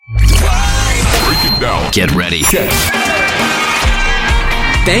Now, get ready. 10.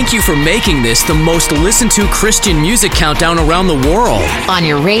 Thank you for making this the most listened to Christian music countdown around the world. On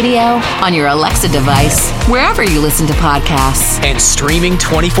your radio, on your Alexa device, wherever you listen to podcasts. And streaming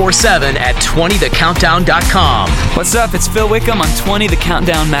 24/7 at 20thecountdown.com. What's up? It's Phil Wickham on 20 The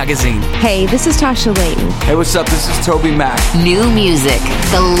Countdown magazine. Hey, this is Tasha Layton. Hey, what's up? This is Toby Mac. New music,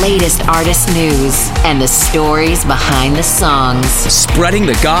 the latest artist news, and the stories behind the songs. Spreading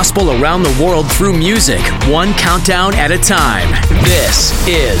the gospel around the world through music, one countdown at a time. This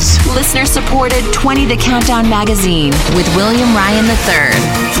is listener-supported 20 The Countdown magazine with William Ryan III.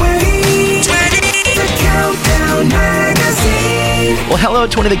 20 The Countdown magazine. Well, hello,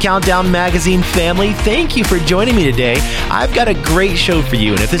 20 The Countdown magazine family. Thank you for joining me today. I've got a great show for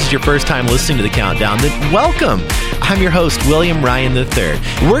you, and if this is your first time listening to The Countdown, then welcome. I'm your host, William Ryan III.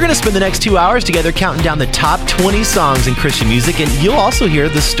 We're going to spend the next 2 hours together counting down the top 20 songs in Christian music, and you'll also hear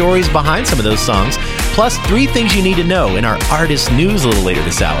the stories behind some of those songs, plus 3 things you need to know in our artist news a little later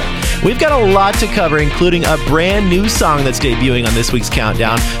this hour. We've got a lot to cover, including a brand new song that's debuting on this week's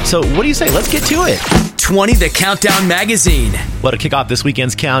Countdown. So what do you say? Let's get to it. 20 The Countdown magazine. Well, to kick off this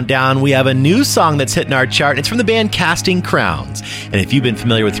weekend's Countdown, we have a new song that's hitting our chart, and it's from the band Casting Crowns. And if you've been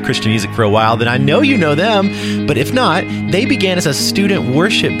familiar with Christian music for a while, then I know you know them. But if not, they began as a student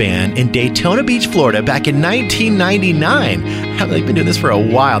worship band in Daytona Beach, Florida back in 1999. They've been doing this for a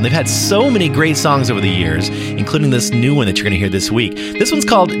while, and they've had so many great songs over the years, including this new one that you're going to hear this week. This one's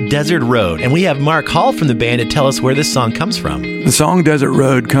called Desert Road, and we have Mark Hall from the band to tell us where this song comes from. The song Desert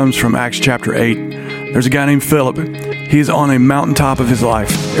Road comes from Acts chapter 8. There's a guy named Philip. He's on a mountaintop of his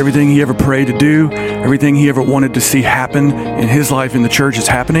life. Everything he ever prayed to do, everything he ever wanted to see happen in his life in the church is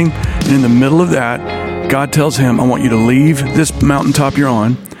happening. And in the middle of that, God tells him, I want you to leave this mountaintop you're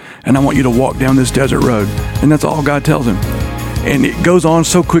on, and I want you to walk down this desert road. And that's all God tells him. And it goes on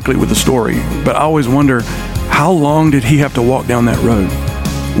so quickly with the story, but I always wonder, how long did he have to walk down that road?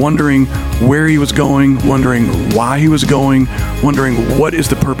 Wondering where he was going, wondering why he was going, wondering what is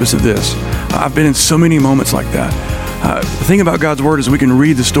the purpose of this. I've been in so many moments like that. The thing about God's Word is we can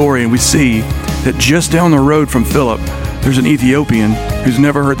read the story and we see that just down the road from Philip, there's an Ethiopian who's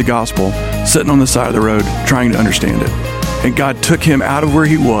never heard the gospel sitting on the side of the road trying to understand it. And God took him out of where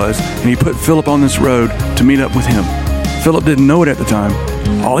he was and he put Philip on this road to meet up with him. Philip didn't know it at the time.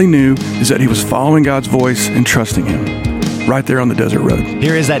 All he knew is that he was following God's voice and trusting him. Right there on the desert road.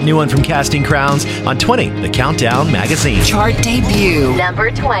 Here is that new one from Casting Crowns on 20, The Countdown magazine. Chart debut,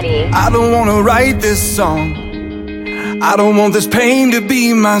 number 20. I don't want to write this song. I don't want this pain to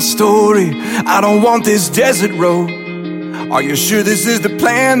be my story. I don't want this desert road. Are you sure this is the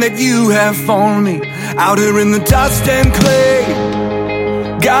plan that you have for me? Out here in the dust and clay.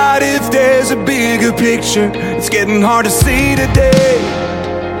 God, if there's a bigger picture, it's getting hard to see today.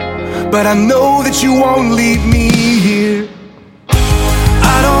 But I know that you won't leave me here.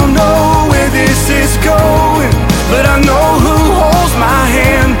 I don't know where this is going, but I know who holds my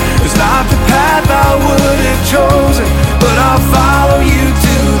hand. It's not the path I would have chosen, but I'll follow you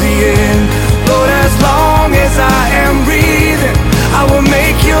to the end. Lord, as long as I am breathing, I will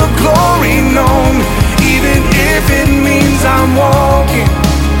make your glory known, even if it means I'm walking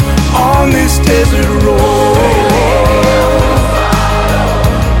on this desert road.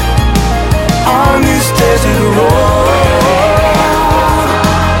 On this desert road.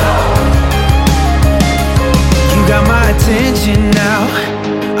 You got my attention now.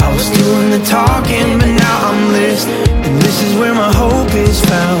 I was doing the talking, but now I'm listening. And this is where my hope is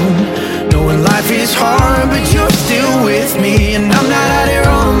found. Knowing life is hard, but you're still with me. And I'm not out here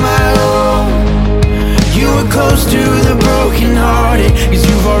on my own. You are close to the brokenhearted, 'cause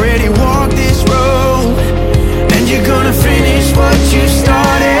you've already walked this road. And you're gonna finish what you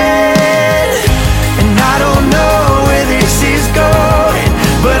started. I don't know where this is going,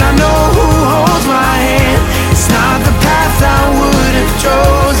 but I know who holds my hand. It's not the path I would have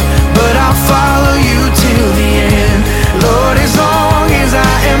chosen, but I'll follow you till the end. Lord, as long as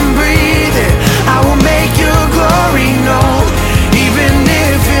I am breathing, I will make your glory known, even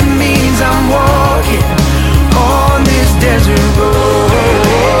if it means I'm walking on this desert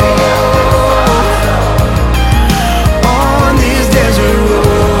road.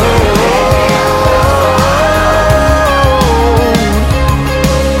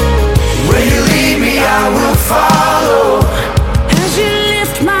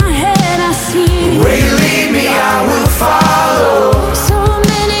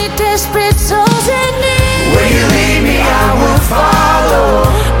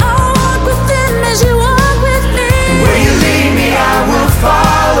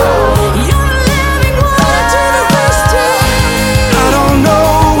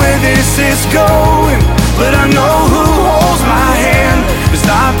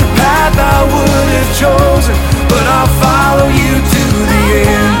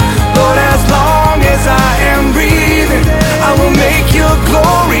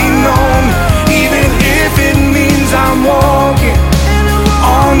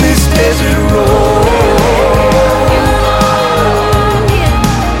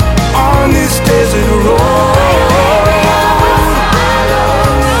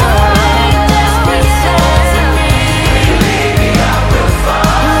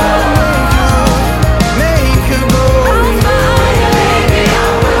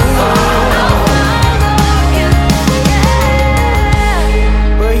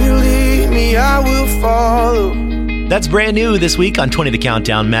 That's brand new this week on 20 The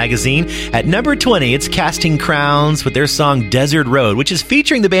Countdown magazine. At number 20, it's Casting Crowns with their song Desert Road, which is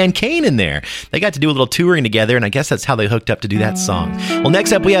featuring the band Kane in there. They got to do a little touring together, and I guess that's how they hooked up to do that song. Well,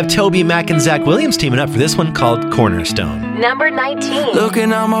 next up, we have Toby Mac and Zach Williams teaming up for this one called Cornerstone. Number 19.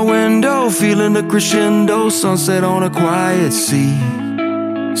 Looking out my window, feeling the crescendo, sunset on a quiet sea.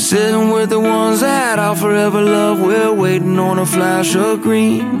 Sitting with the ones that I'll forever love, we're waiting on a flash of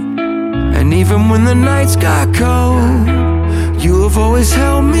green. And even when the nights got cold, you have always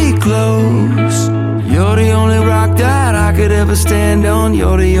held me close. You're the only rock that I could ever stand on,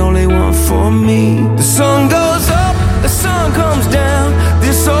 you're the only one for me. The sun goes up, the sun comes down,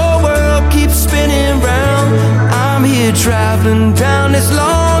 this whole world keeps spinning round. I'm here traveling down this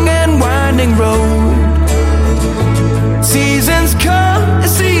long and winding road. Seasons come and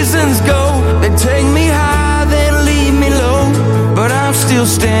seasons go, they take me high, then leave me low. But I'm still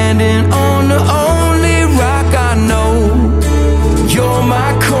standing on the only rock I know. You're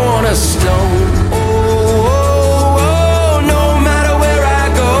my cornerstone. Oh, oh, oh, no matter where I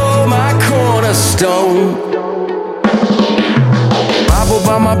go, my cornerstone. Bible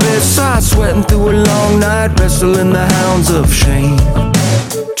by my bedside, sweating through a long night, wrestling the hounds of shame.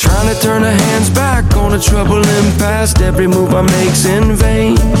 Trying to turn the hands back on a troubling past, every move I make's in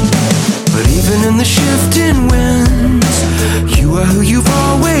vain. But even in the shifting winds, you are who you've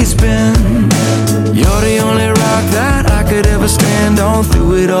always been. You're the only rock that I could ever stand on,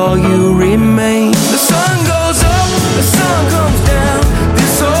 through it all you remain. The sun goes up, the sun comes down,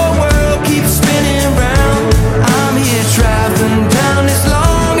 this whole world keeps spinning round. I'm here traveling down this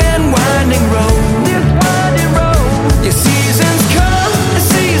long and winding road. This winding road. Your seasons come and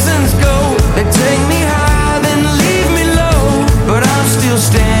seasons go, they take me high then leave me low. But I'm still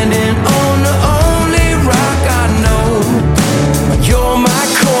standing on the only rock I know. You're my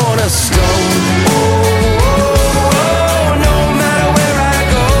cornerstone. Oh, oh, oh, no matter where I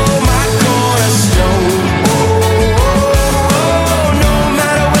go, my cornerstone. Oh, oh, oh, no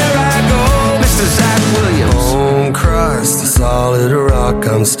matter where I go, Mr. Zach Williams. On Christ, the solid rock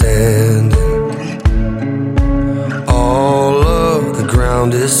I'm standing. All of the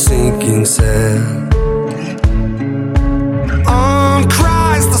ground is sinking sand. On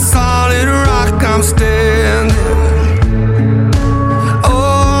Christ, the solid rock I'm standing.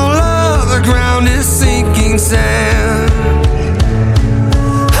 All of the ground is sinking sand.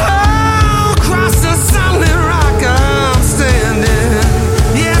 Oh, Christ, the solid rock I'm standing.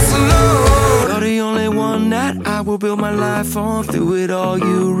 Yes, Lord. You're the only one that I will build my life on, through it all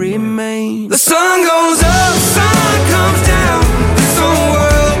you remain. The sun goes up, the sun comes down, this whole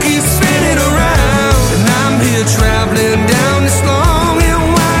world keeps spinning around. And I'm here traveling down this long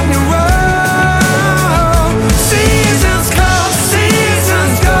and winding road. Seasons come,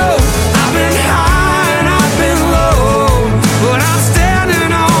 seasons go, I've been high and I've been low, but I'm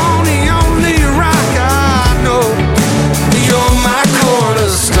standing on the only rock I know. You're my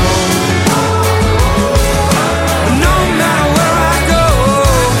cornerstone. No matter where I go,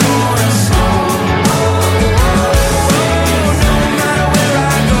 no matter where I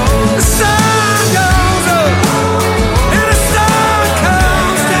go, the sun goes up and the sun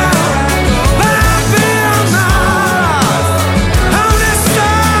comes down, but I build my life on this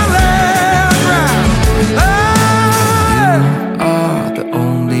solid ground. You are the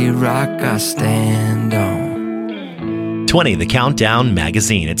only rock I stand on. 20, The Countdown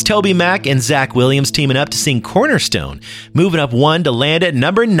magazine. It's Toby Mac and Zach Williams teaming up to sing Cornerstone, moving up one to land at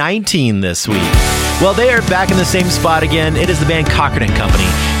number 19 this week. Well, they are back in the same spot again. It is the band Cochran & Company.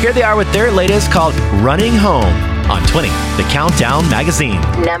 Here they are with their latest called Running Home on 20, The Countdown magazine.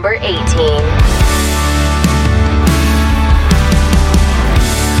 Number 18. It's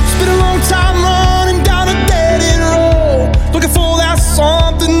been a long time running down a dead-end road, looking for that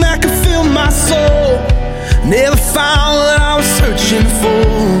something that could fill my soul. Never found what I was searching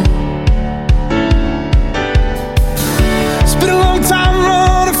for. It's been a long time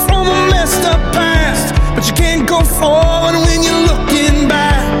running from a messed up past, but you can't go forward when you're looking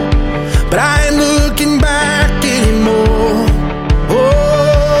back. But I ain't looking back anymore.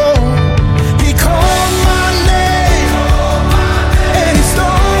 Oh, he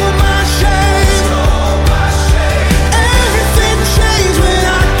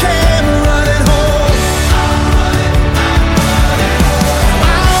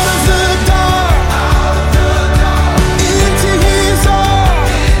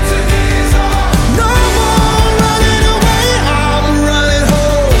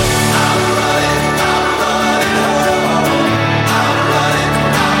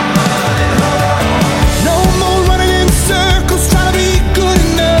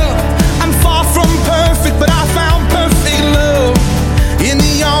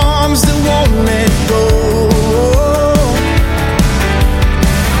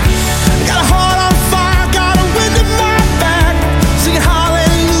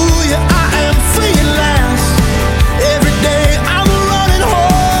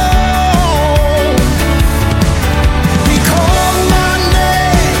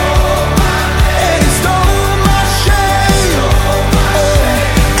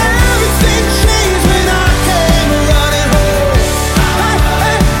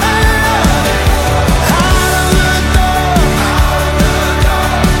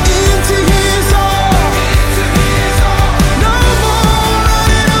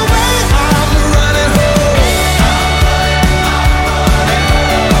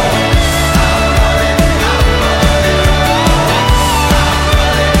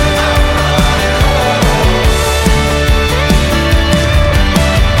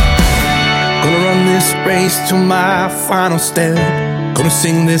race to my final step. Gonna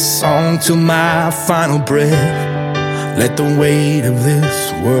sing this song till my final breath. Let the weight of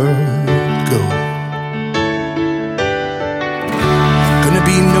this world go. Gonna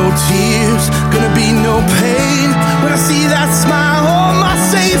be no tears, gonna be no pain when I see that smile on my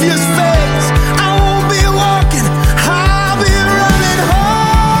Savior's face. I won't be walking, I'll be running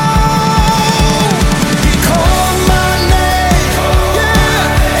home. He called my name,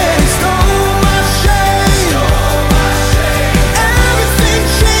 yeah, and he stole my shame. Everything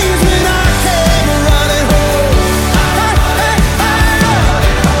changed when I came running home.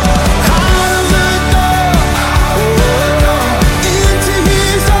 Out of the door, into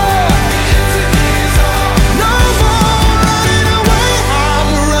his arms. No more running away, I'm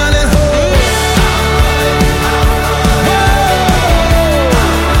running home.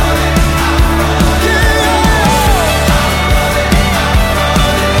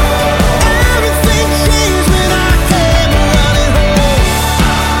 Everything changed when I came running home.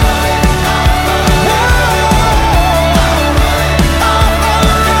 I'm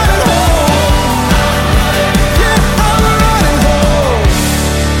running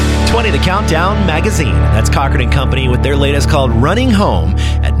home. 20, the Countdown Magazine. That's Cochran & Company with their latest called Running Home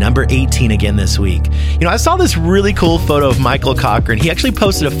at number 18 again this week. You know, I saw this really cool photo of Michael Cochran. He actually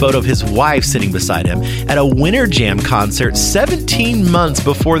posted a photo of his wife sitting beside him at a Winter Jam concert 17 months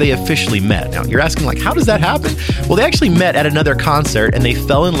before they officially met. Now, you're asking, like, how does that happen? Well, they actually met at another concert and they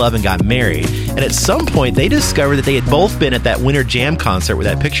fell in love and got married. And at some point, they discovered that they had both been at that Winter Jam concert where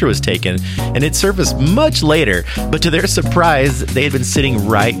that picture was taken, and it surfaced much later. But to their surprise, they had been sitting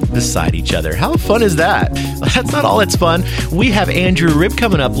right beside each other. How fun is that? Well, that's not all that's fun. We have Andrew Ribb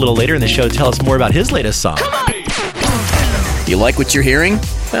coming up a little later in the show to tell us more about his latest song. You like what you're hearing?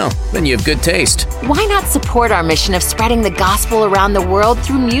 Well, then you have good taste. Why not support our mission of spreading the gospel around the world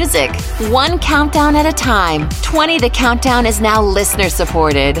through music? One countdown at a time. 20 The Countdown is now listener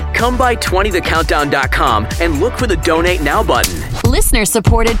supported. Come by 20thecountdown.com and look for the Donate Now button. Listener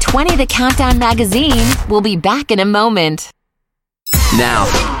supported 20 The Countdown magazine will be back in a moment. Now,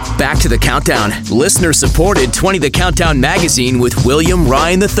 back to the countdown. Listener supported 20 The Countdown magazine with William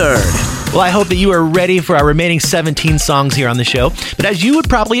Ryan III. Well, I hope that you are ready for our remaining 17 songs here on the show. But as you would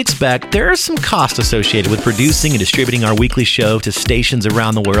probably expect, there are some costs associated with producing and distributing our weekly show to stations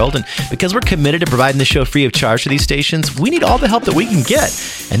around the world. And because we're committed to providing the show free of charge to these stations, we need all the help that we can get.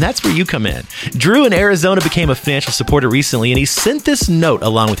 And that's where you come in. Drew in Arizona became a financial supporter recently, and he sent this note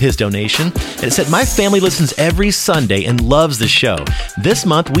along with his donation. And it said, "My family listens every Sunday and loves the show. This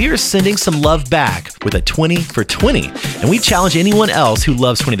month, we are sending some love back with a 20 for 20. And we challenge anyone else who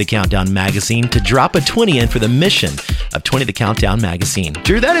loves 20 The Countdown magazine to drop a 20 in for the mission of 20 The Countdown magazine."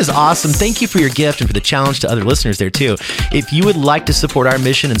 Drew, that is awesome. Thank you for your gift and for the challenge to other listeners there too. If you would like to support our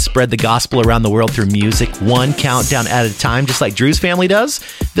mission and spread the gospel around the world through music, one countdown at a time, just like Drew's family does,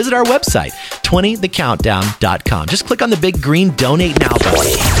 visit our website, 20thecountdown.com. Just click on the big green Donate Now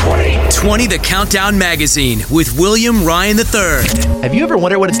button. 20 The Countdown magazine with William Ryan III. Have you ever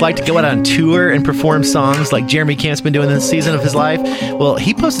wondered what it's like to go out on tour and perform songs like Jeremy Camp's been doing this season of his life? Well,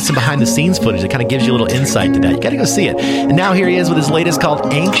 he posted some behind-the-scenes footage that kind of gives you a little insight to that. You got to go see it. And now here he is with his latest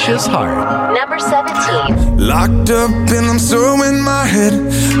called Anxious Heart. Number 17. Locked up and I'm so in my head.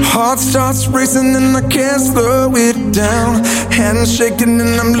 Heart starts racing and I can't slow it down. Hands shaking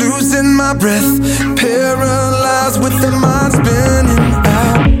and I'm losing my breath. Paralyzed with the mind spinning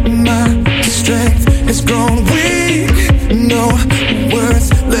out. My strength is grown weak. No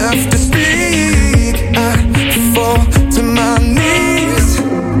words left to speak. I fall to my knees,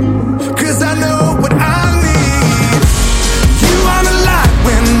 'cause I know what I need. You are the light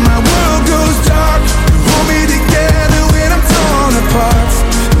when my world goes dark. You hold me together when I'm torn apart.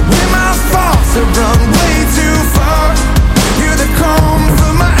 When my thoughts have run way too far, you're the calm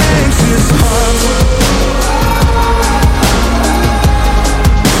for my anxious heart.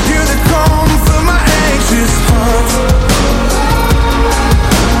 You're the calm for my anxious heart.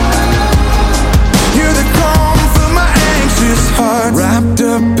 You're the calm for my anxious heart. Wrapped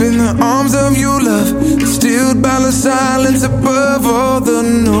up in the arms of your love, stilled by the silence above all the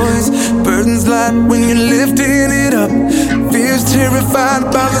noise. Burdens light when you're lifting it up. Fears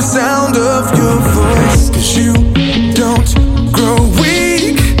terrified by the sound of your voice. 'Cause you don't grow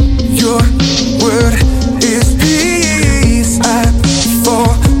weak. Your word is peace. I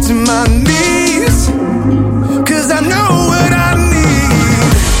fall to my knees, 'cause I know what I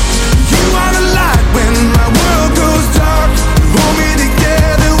need. You are the light when my world goes dark. You hold me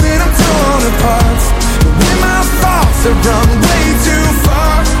together when I'm torn apart. When my thoughts have run way too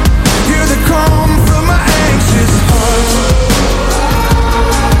far, you're the calm for my anxious heart.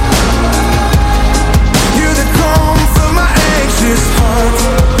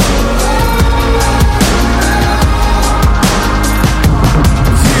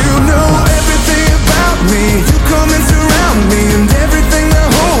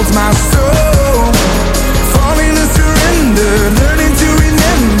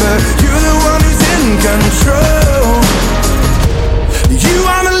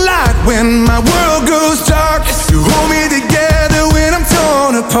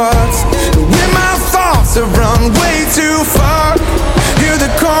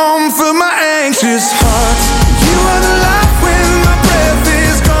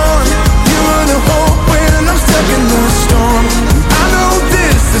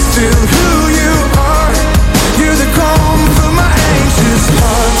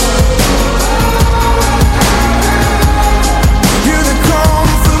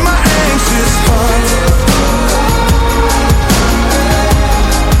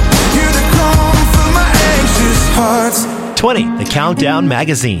 20, the Countdown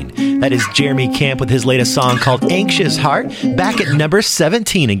Magazine. That is Jeremy Camp with his latest song called Anxious Heart, back at number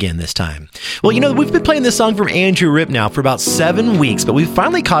 17 again this time. Well, we've been playing this song from Andrew Ripp now for about 7 weeks, but we've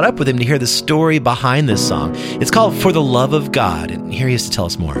finally caught up with him to hear the story behind this song. It's called For the Love of God, and here he is to tell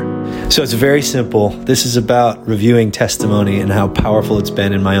us more. So it's very simple. This is about reviewing testimony and how powerful it's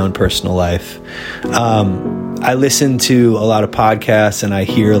been in my own personal life. I listen to a lot of podcasts and I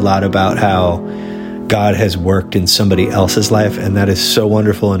hear a lot about how God has worked in somebody else's life, and that is so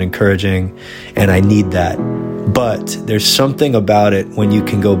wonderful and encouraging, and I need that. But there's something about it when you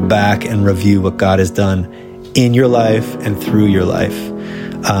can go back and review what God has done in your life and through your life,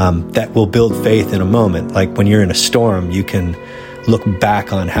 that will build faith in a moment. Like when you're in a storm, you can look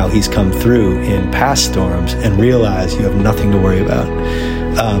back on how he's come through in past storms and realize you have nothing to worry about.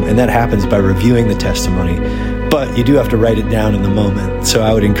 And that happens by reviewing the testimony. But you do have to write it down in the moment. So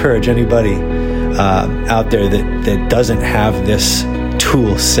I would encourage anybody out there that doesn't have this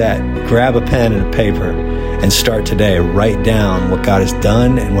tool set, grab a pen and a paper and start today. Write down what God has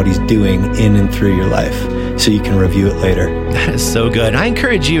done and what he's doing in and through your life so you can review it later. That is so good. I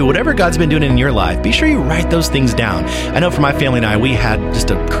encourage you, whatever God's been doing in your life, be sure you write those things down. I know for my family and I, we had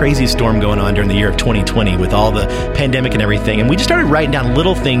just a crazy storm going on during the year of 2020 with all the pandemic and everything. And we just started writing down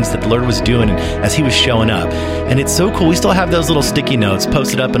little things that the Lord was doing as he was showing up. And it's so cool. We still have those little sticky notes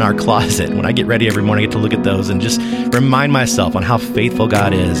posted up in our closet. When I get ready every morning, I get to look at those and just remind myself on how faithful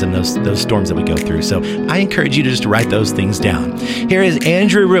God is in those storms that we go through. So I encourage you to just write those things down. Here is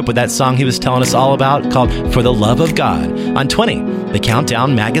Andrew Ripp with that song he was telling us all about called For the Love of God on 20, the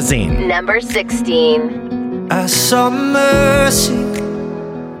Countdown Magazine. Number 16. I saw mercy,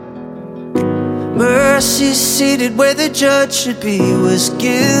 mercy seated where the judge should be, was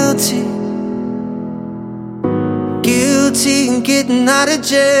guilty, guilty and getting out of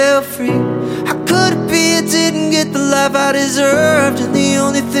jail free. How could it be I didn't get the life I deserved, and the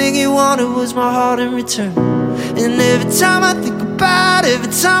only thing he wanted was my heart in return? And every time I think about it,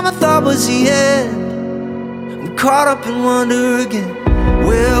 every time I thought was the end, I'm caught up in wonder again.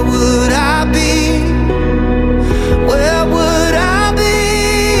 Where would I be? Where would I be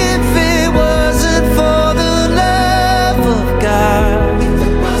if it wasn't for the love of God? If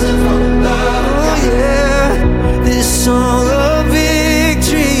it wasn't for the love of God. Oh yeah, this song of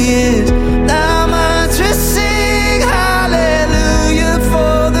victory is now mine to sing. Hallelujah,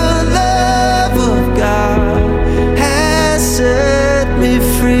 for the love of God has set me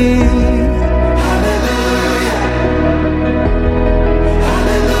free.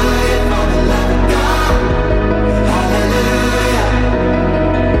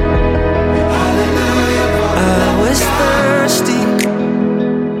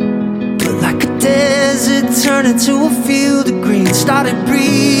 Turned into a field of green, started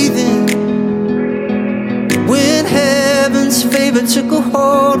breathing when heaven's favor took a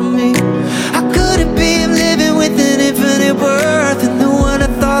hold of me. How could it be I'm living with an infinite worth, and the one I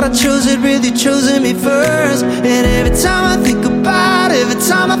thought I chose had really chosen me first? And every time I think about it, every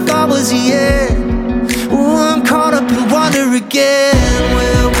time I thought was the end, oh, I'm caught up in wonder again.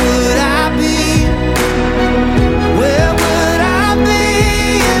 Where would I be? Where would I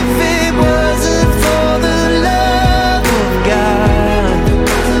be if it wasn't for the love of God?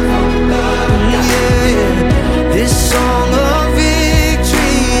 Yeah, this song of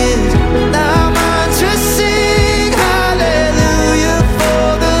victory is now mine to sing. Hallelujah, for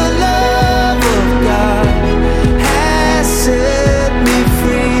the love of God has set me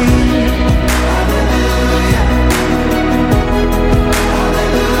free. Hallelujah,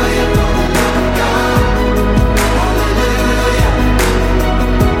 hallelujah, for the love of God.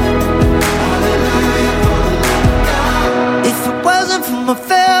 If it wasn't for my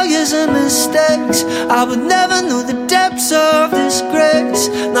failures and mistakes, I would never know the depths of this grace.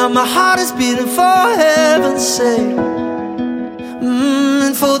 Now my heart is beating for heaven's sake,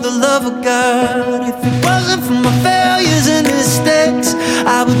 and for the love of God. If it wasn't for my failures and mistakes,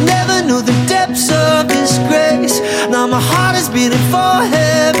 I would never know the depths of this grace. Now my heart is beating for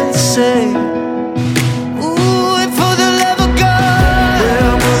heaven's sake. Ooh, and for the love of God,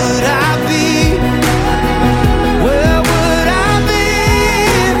 where would I be? Where would I be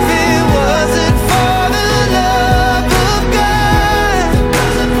if it wasn't for the love of God?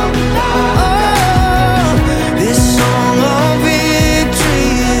 Oh, this song of victory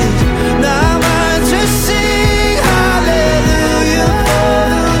is now mine to sing. Hallelujah, for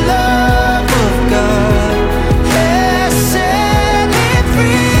the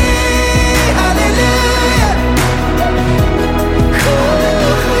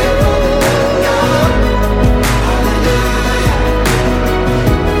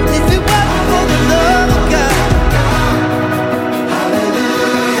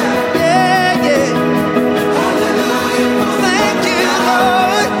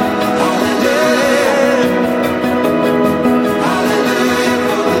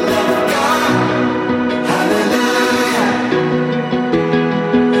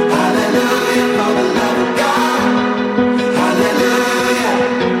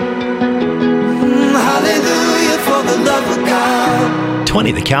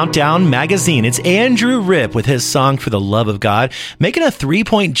 20, the Countdown Magazine. It's Andrew Ripp with his song For the Love of God, making a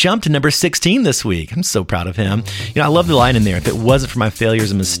 3-point jump to number 16 this week. I'm so proud of him. I love the line in there. If it wasn't for my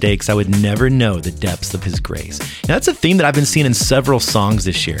failures and mistakes, I would never know the depths of his grace. Now, that's a theme that I've been seeing in several songs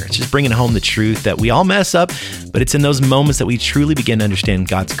this year. It's just bringing home the truth that we all mess up, but it's in those moments that we truly begin to understand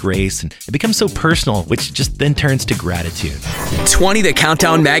God's grace, and it becomes so personal, which just then turns to gratitude. 20 The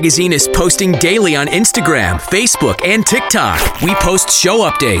Countdown Magazine is posting daily on Instagram, Facebook, and TikTok. We post show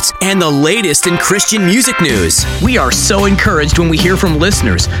updates and the latest in Christian music news. We are so encouraged when we hear from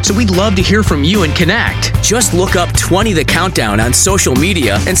listeners, so we'd love to hear from you and connect. Just look up 20 The Countdown on social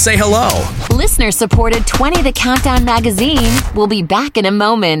media and say hello. Listener-supported 20 The Countdown Magazine will be back in a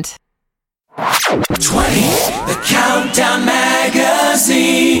moment. 20 The Countdown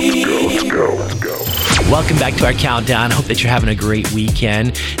Magazine. Let's go. Welcome back to our countdown. Hope that you're having a great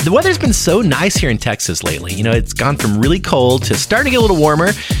weekend. The weather's been so nice here in Texas lately. It's gone from really cold to starting to get a little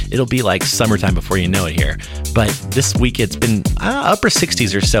warmer. It'll be like summertime before you know it here. But this week it's been upper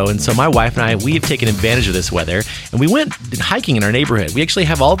 60s or so. And so my wife and I, we have taken advantage of this weather. And we went hiking in our neighborhood. We actually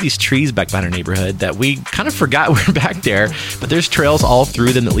have all these trees back by our neighborhood that we kind of forgot were back there. But there's trails all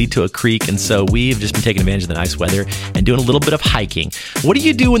through them that lead to a creek. And so we've just been taking advantage of the nice weather and doing a little bit of hiking. What do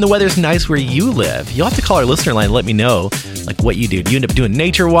you do when the weather's nice where you live? You'll have to call our listener line and let me know what you do. Do you end up doing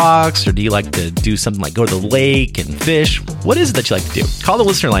nature walks, or do you like to do something like go to the lake and fish? What is it that you like to do? Call the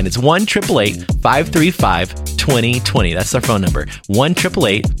listener line. It's 1-888-535-2020. That's our phone number.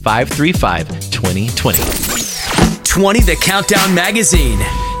 1-888-535-2020. 20 The Countdown Magazine.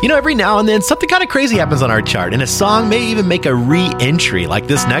 Every now and then something kind of crazy happens on our chart, and a song may even make a re-entry like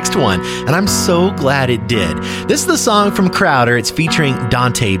this next one, and I'm so glad it did. This is the song from Crowder. It's featuring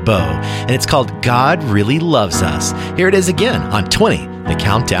Dante Bowe, and it's called God Really Loves Us. Here it is again on 20, The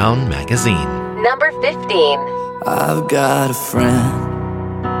Countdown Magazine. Number 15. I've got a friend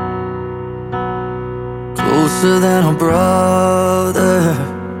closer than a brother.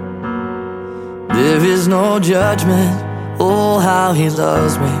 There is no judgment. Oh, how he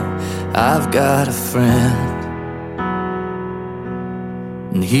loves me. I've got a friend,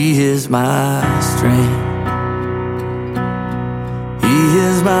 and he is my strength. He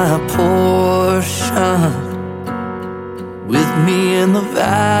is my portion. With me in the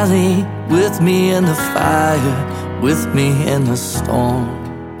valley, with me in the fire, with me in the storm.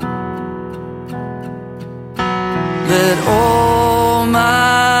 Let all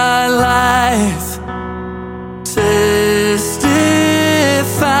my life testify,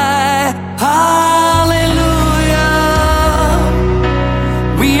 hallelujah.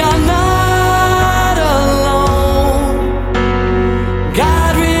 We are not alone.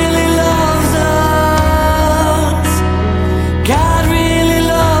 God really loves us. God really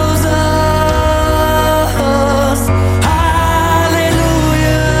loves us.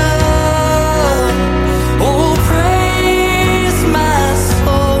 Hallelujah. Oh, praise my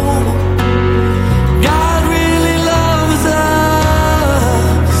soul. God really loves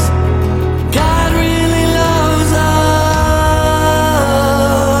us. God really loves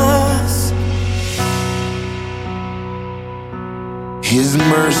us. His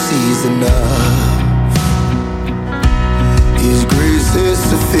mercy's enough. His grace is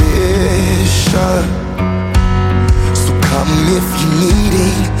sufficient. So come if you're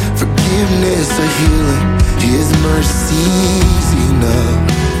needing forgiveness or healing. His mercy's enough.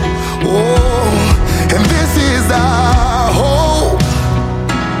 Oh, and this is our hope.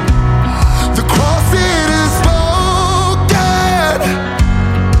 The cross it is spoken.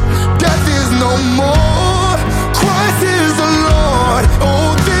 Death is no more. Christ is the Lord.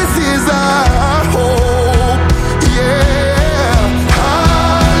 Oh, this is our hope. Yeah.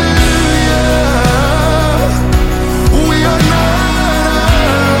 Hallelujah. We are not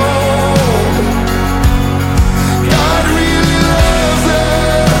alone. God really loves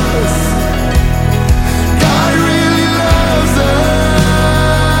us.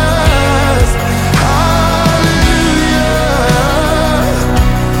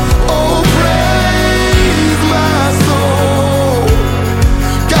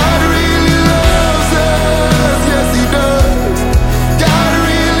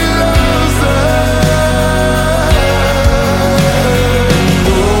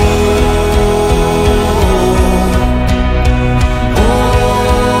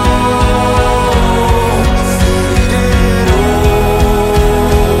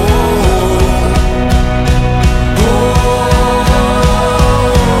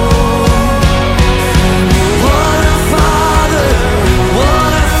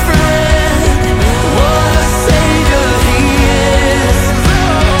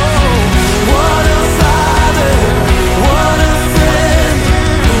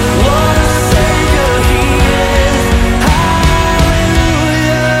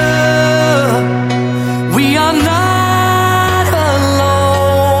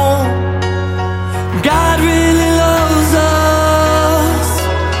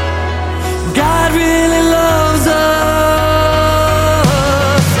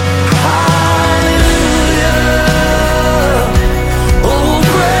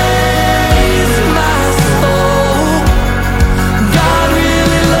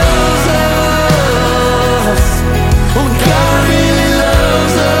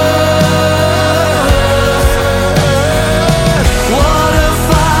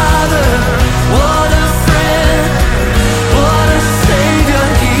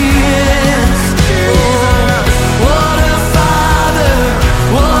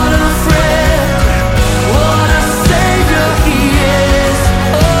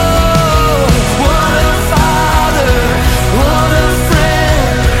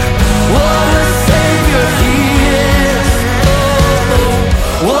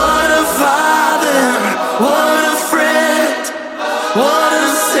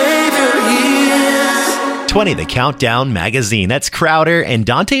 20, the Countdown Magazine. That's Crowder and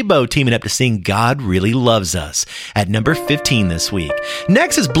Dante Bowe teaming up to sing God Really Loves Us at number 15 this week.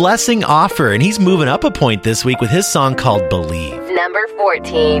 Next is Blessing Offer, and he's moving up a point this week with his song called Believe. Number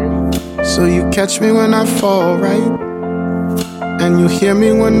 14. So you catch me when I fall, right? And you hear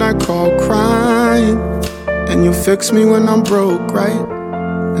me when I call crying. And you fix me when I'm broke, right?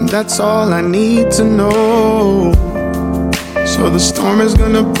 And that's all I need to know. So the storm is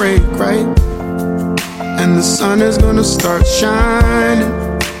gonna break, right? And the sun is gonna start shining.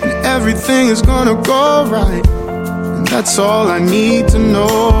 And everything is gonna go right. And that's all I need to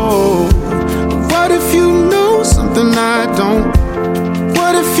know. What if you know something I don't?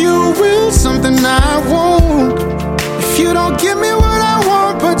 What if you will something I won't? If you don't give me what I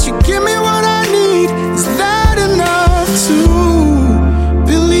want, but you give me what I need, is that enough to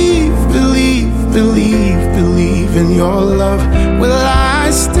believe, believe, believe, believe in your love? Will I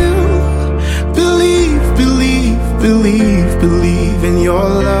still believe, believe, believe, believe in your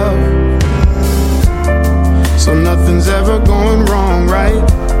love? So nothing's ever going wrong, right?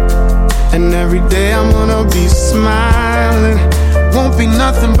 And every day I'm gonna be smiling. Won't be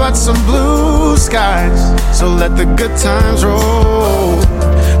nothing but some blue skies. So let the good times roll.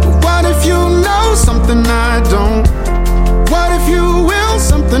 But what if you know something I don't? What if you will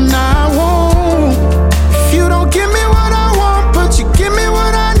something I won't? If you don't give me what I want, but you give me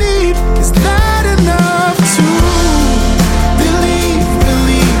what I need, is that enough to believe,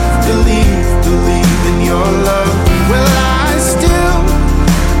 believe, believe, believe in your love? Will I still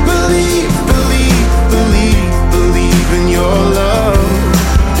believe, believe, believe, believe in your love?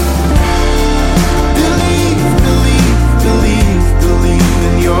 Believe, believe, believe, believe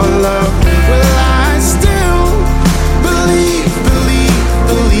in your love. Will I still believe, believe,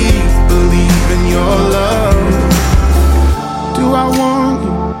 believe, believe in your love? Do I want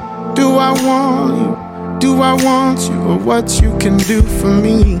you? Do I want you? Do I want you, or what you can do for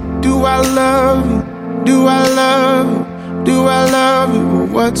me? Do I love you? Do I love you? Do I love you, or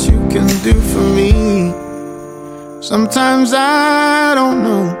what you can do for me? Sometimes I don't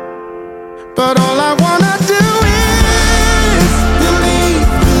know, but all I wanna do is believe,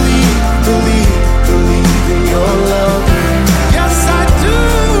 believe, believe, believe in your love. Yes, I do.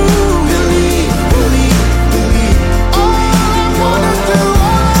 Believe, believe, believe. All I wanna do,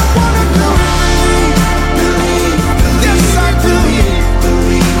 believe, believe, believe. Yes, I do.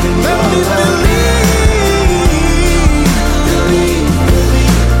 Believe in your love. Let me believe. Believe,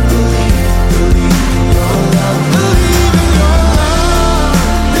 believe, believe, believe in your love. Believe in your love.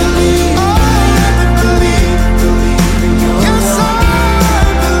 Believe, oh, let me believe, believe in your love. Yes, I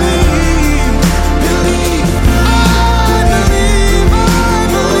believe, believe, I believe, I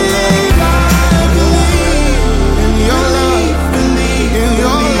believe, I believe in your love. Believe in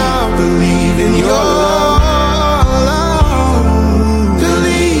your love. Believe in your love.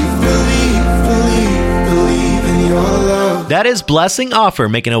 Believe, believe, believe, believe in your love. That is Blessing Offer,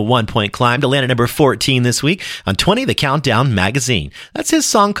 making a 1-point climb to land at number 14 this week on 20, the Countdown Magazine. That's his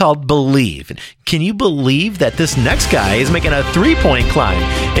song called Believe. Can you believe that this next guy is making a 3-point climb?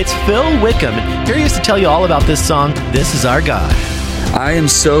 It's Phil Wickham, and here he is to tell you all about this song, This Is Our God. I am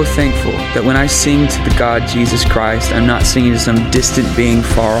so thankful that when I sing to the God Jesus Christ, I'm not singing to some distant being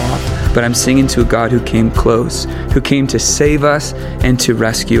far off, but I'm singing to a God who came close, who came to save us and to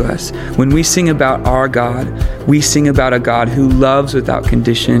rescue us. When we sing about our God, we sing about a God who loves without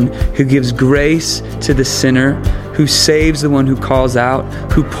condition, who gives grace to the sinner, who saves the one who calls out,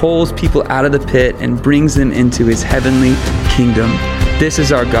 who pulls people out of the pit and brings them into his heavenly kingdom. This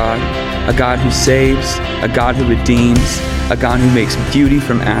is our God, a God who saves, a God who redeems, a God who makes beauty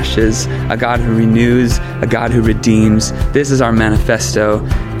from ashes, a God who renews, a God who redeems. This is our manifesto.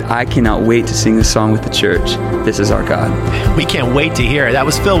 I cannot wait to sing this song with the church. This is our God. We can't wait to hear it. That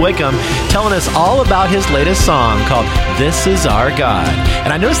was Phil Wickham telling us all about his latest song called This Is Our God.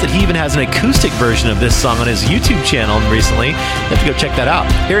 And I noticed that he even has an acoustic version of this song on his YouTube channel recently. You have to go check that out.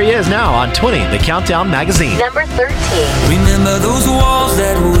 Here he is now on 20, the Countdown Magazine. Number 13. Remember those walls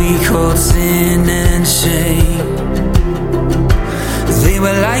that we called sin and shame? They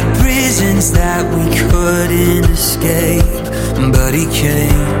were like prisons that we couldn't escape. But he came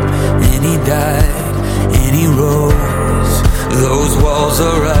and he died and he rose. Those walls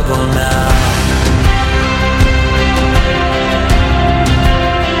are rubble now.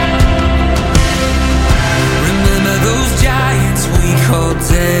 Remember those giants we called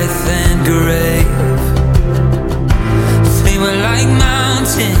death and grave? They were like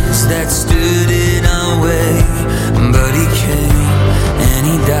mountains that stood in our way. But he came and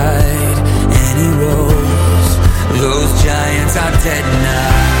he died and he rose. Those giants are dead now.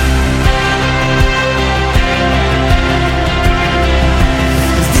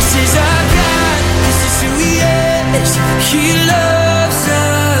 He loves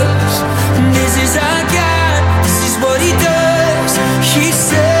us. This is our God. This is what He does. He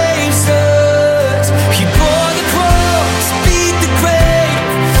saves us. He bore the cross, beat the grave,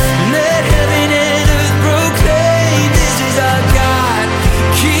 let heaven and earth proclaim. This is our God,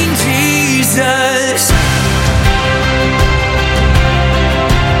 King Jesus.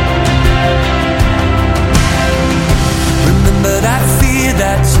 Remember that fear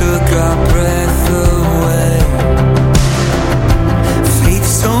that took our breath away. Faith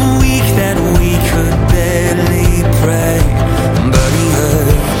so weak that we could barely pray, but He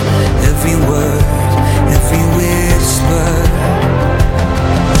heard every word, every whisper.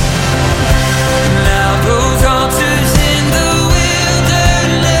 Now those altars in the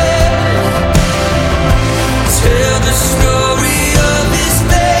wilderness tell the story of His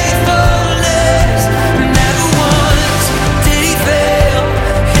faithfulness. Never once did He fail,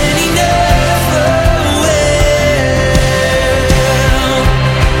 and He never will.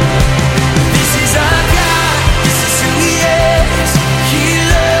 This is our God, this is who He is. He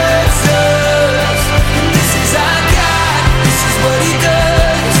loves us. This is our God, this is what He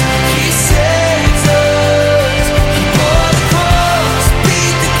does. He saves us. He bore the cross,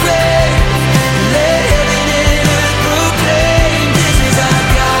 beat the grave, let heaven and earth proclaim. This is our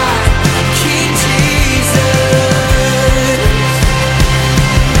God, King Jesus.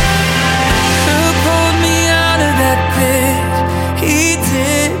 Who pulled me out of that pit? He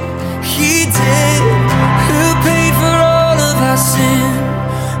did, He did. Who paid for all of our sin?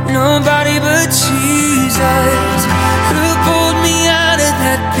 Nobody but Jesus. Who pulled me out of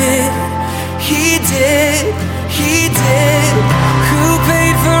that pit? He did, He did. Who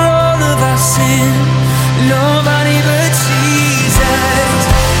paid for all of our sin? Nobody but Jesus.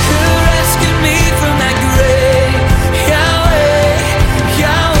 Who rescued me from that grave? Yahweh,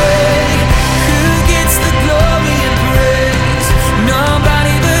 Yahweh. Who gets the glory and praise?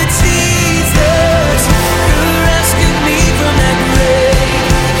 Nobody but Jesus. Who rescued me from that grave?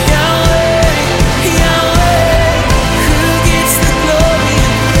 Yahweh, Yahweh. Who gets the glory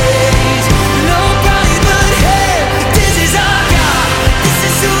and praise? Nobody but Him. This is our God. This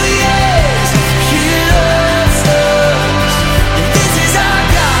is who He is. He loves us. This is our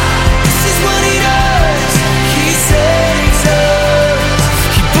God. This is what He does. He saves us.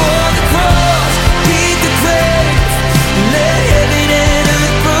 He bore the cross, beat the grave, let heaven and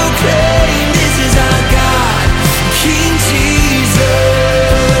earth proclaim. This is our God, King Jesus.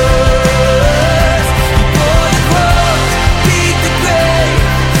 He bore the cross, beat the grave,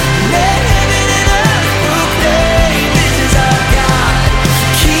 let heaven and earth proclaim. This is our God,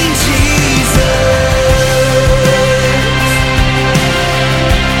 King Jesus.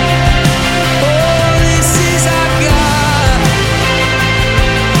 Oh, this is our God.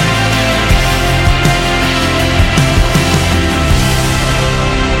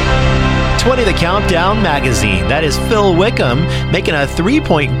 20 The Countdown Magazine. That is Phil Wickham making a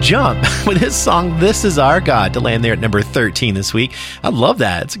 3-point jump with his song This Is Our God to land there at number 13 this week. I love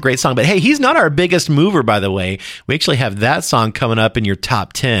that. It's a great song. But hey, he's not our biggest mover, by the way. We actually have that song coming up in your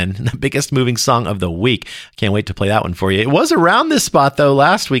top 10, the biggest moving song of the week. Can't wait to play that one for you. It was around this spot, though,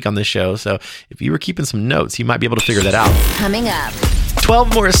 last week on the show. So if you were keeping some notes, you might be able to figure that out. Coming up.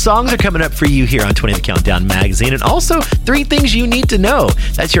 12 more songs are coming up for you here on 20 The Countdown Magazine, and also 3 things you need to know.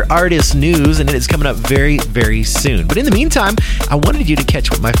 That's your artist news, and it is coming up very, very soon. But in the meantime, I wanted you to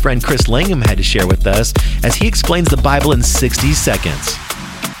catch what my friend Chris Langham had to share with us as he explains the Bible in 60 seconds.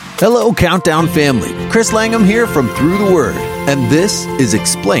 Hello, Countdown family. Chris Langham here from Through the Word, and this is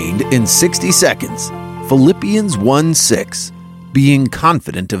Explained in 60 Seconds. Philippians 1:6. Being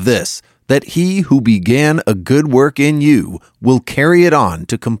confident of this, that he who began a good work in you will carry it on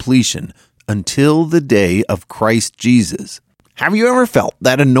to completion until the day of Christ Jesus. Have you ever felt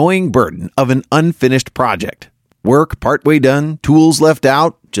that annoying burden of an unfinished project? Work partway done, tools left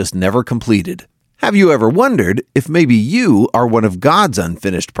out, just never completed. Have you ever wondered if maybe you are one of God's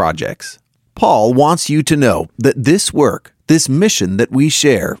unfinished projects? Paul wants you to know that this work, this mission that we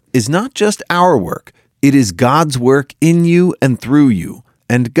share, is not just our work. It is God's work in you and through you.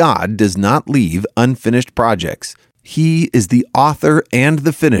 And God does not leave unfinished projects. He is the author and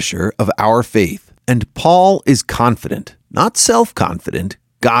the finisher of our faith. And Paul is confident, not self-confident,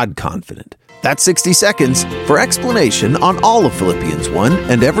 God-confident. That's 60 seconds. For explanation on all of Philippians 1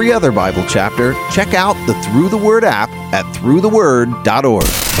 and every other Bible chapter, check out the Through the Word app at throughtheword.org.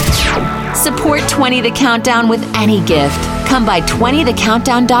 Support 20 The Countdown with any gift. Come by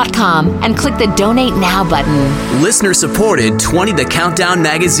 20thecountdown.com and click the Donate Now button. Listener supported 20 The Countdown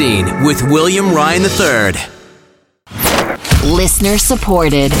Magazine with William Ryan III. Listener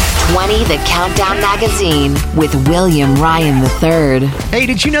supported. 20 The Countdown Magazine with William Ryan III. Hey,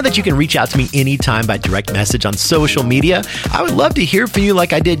 did you know that you can reach out to me anytime by direct message on social media? I would love to hear from you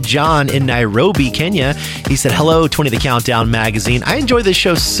like I did John in Nairobi, Kenya. He said, hello, 20 The Countdown Magazine. I enjoy this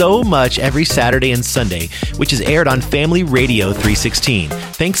show so much every Saturday and Sunday, which is aired on Family Radio 316.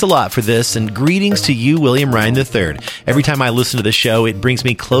 Thanks a lot for this, and greetings to you, William Ryan III. Every time I listen to the show, it brings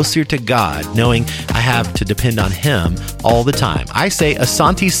me closer to God, knowing I have to depend on Him all the time. I say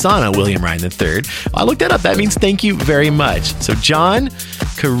Asante Sana, William Ryan III. I looked that up. That means thank you very much. So John,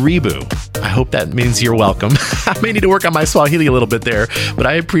 Karibu. I hope that means you're welcome. I may need to work on my Swahili a little bit there, but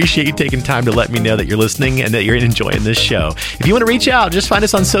I appreciate you taking time to let me know that you're listening and that you're enjoying this show. If you want to reach out, just find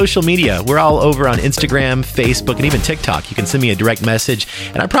us on social media. We're all over on Instagram, Facebook, and even TikTok. You can send me a direct message,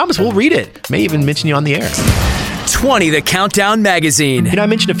 and I promise we'll read it. May even mention you on the air. 20 The Countdown Magazine. You know, I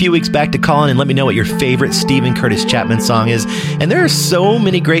mentioned a few weeks back to call in and let me know what your favorite Stephen Curtis Chapman song is. And there are so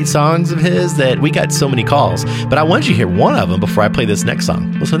many great songs of his that we got so many calls. But I wanted you to hear one of them before I play this next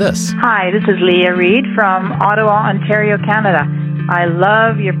song. Listen to this. Hi, this is Leah Reed from Ottawa, Ontario, Canada. I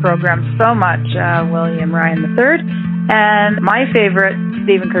love your program so much, William Ryan III. And my favorite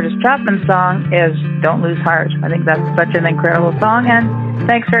Stephen Curtis Chapman song is Don't Lose Heart. I think that's such an incredible song. And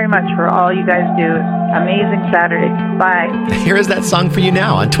thanks very much for all you guys do. Amazing Saturday. Bye. Here is that song for you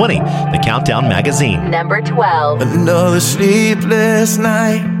now on 20, The Countdown Magazine. Number 12. Another sleepless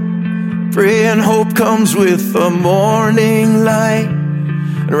night. Praying hope comes with the morning light.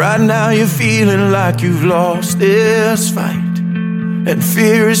 And right now you're feeling like you've lost this fight. And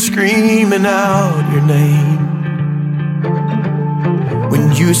fear is screaming out your name.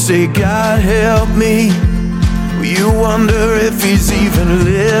 When you say, God help me, you wonder if He's even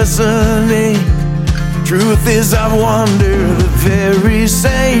listening. Truth is, I wonder the very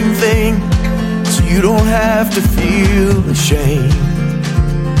same thing. So you don't have to feel ashamed.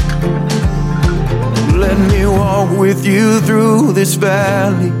 Let me walk with you through this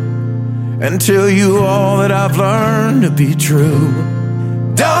valley and tell you all that I've learned to be true.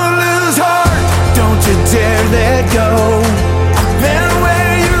 Don't lose heart, don't you dare let go. I've been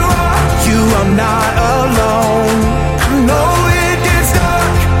where you are, you are not alone. I know it gets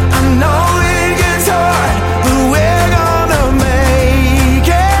dark, I know it gets hard, but we're gonna make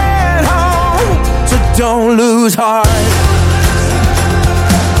it home. So don't lose heart.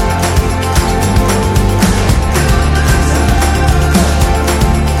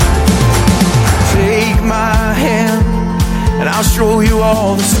 Take my hand and I'll show you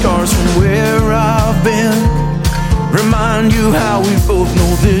all the scars from where I've been. Remind you how we both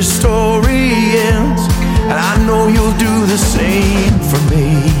know this story ends. And I know you'll do the same for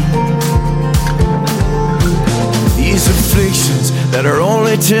me. These afflictions that are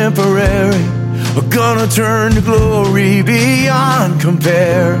only temporary are gonna turn to glory beyond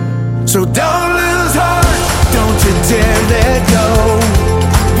compare. So don't lose heart, don't you dare let go.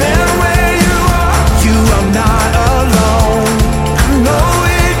 I've been where you are, you are not alone. I know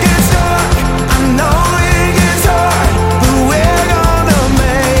it gets dark, I know it gets hard, but we're gonna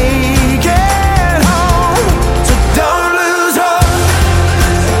make it home. So don't lose hope.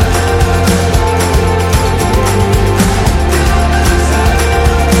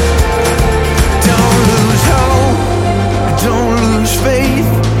 Don't lose hope, don't lose faith.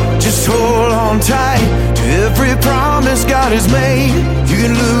 Just hold on tight to every promise God has made. You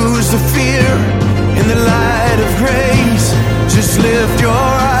can lose the fear in the light of grace. Just lift your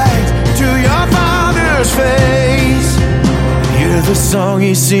eyes to your Father's face. Hear the song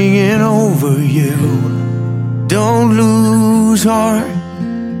He's singing over you. Don't lose heart,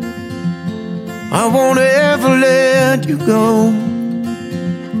 I won't ever let you go.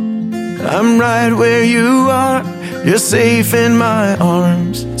 I'm right where you are, you're safe in my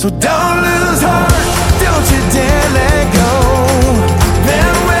arms. So don't lose heart, don't you dare let go.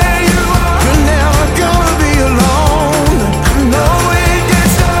 Been where you are, you're never gonna be alone. I know it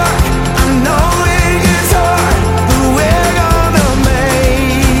gets dark, I know it gets hard, but we're gonna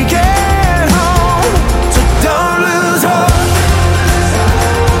make it home. So don't lose heart.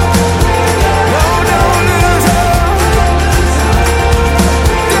 No, don't lose heart.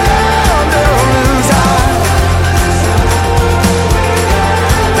 Don't lose heart.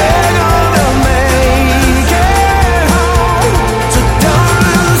 We're gonna make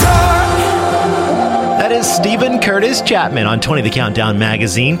Curtis Chapman on 20 The Countdown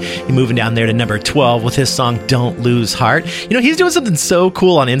magazine. He's moving down there to number 12 with his song Don't Lose Heart. You know, he's doing something so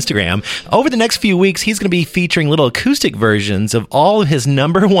cool on Instagram. Over the next few weeks, he's going to be featuring little acoustic versions of all of his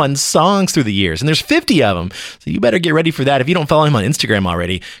number one songs through the years. And there's 50 of them. So you better get ready for that. If you don't follow him on Instagram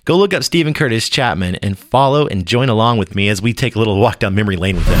already, go look up Stephen Curtis Chapman and follow and join along with me as we take a little walk down memory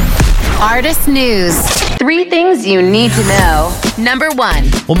lane with him. Artist News. 3 things you need to know. Number 1.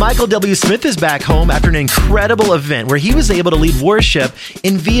 Well, Michael W. Smith is back home after an incredible event where he was able to lead worship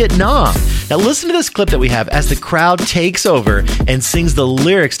in Vietnam. Now listen to this clip that we have as the crowd takes over and sings the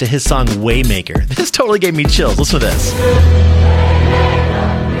lyrics to his song Waymaker. This totally gave me chills. Listen to this.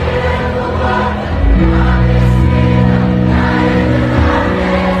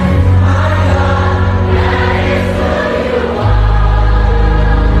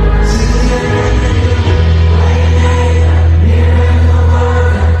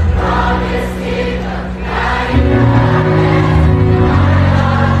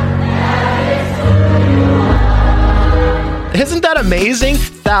 Isn't that amazing?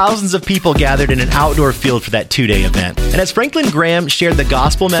 Thousands of people gathered in an outdoor field for that 2-day event. And as Franklin Graham shared the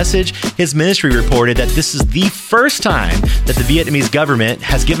gospel message, his ministry reported that this is the first time that the Vietnamese government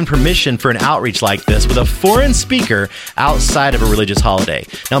has given permission for an outreach like this with a foreign speaker outside of a religious holiday.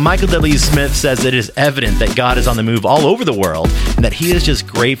 Now, Michael W. Smith says it is evident that God is on the move all over the world and that he is just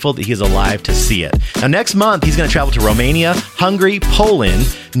grateful that he is alive to see it. Now, next month, he's going to travel to Romania, Hungary,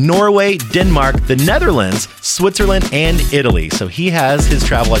 Poland, Norway, Denmark, the Netherlands, Switzerland, and Italy. So he has his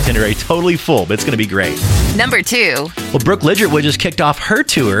travel itinerary totally full, but it's going to be great. Number 2. Well, Brooke Lidgertwood just kicked off her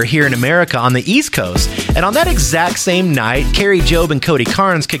tour here in America on the East Coast. And on that exact same night, Carrie Job and Cody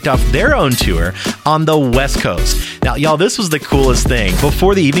Carnes kicked off their own tour on the West Coast. Now, y'all, this was the coolest thing.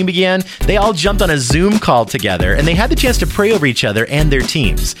 Before the evening began, they all jumped on a Zoom call together, and they had the chance to pray over each other and their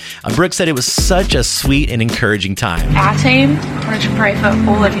teams. Brooke said it was such a sweet and encouraging time. Our team wanted to pray for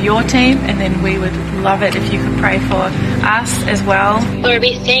all of your team, and then we would love it if you could pray for us as well. Lord,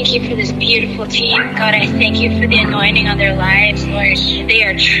 we thank you for this beautiful team. God, I thank you for the anointing on their lives, Lord. They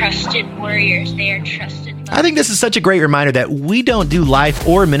are trusted warriors. They are trusted. I think this is such a great reminder that we don't do life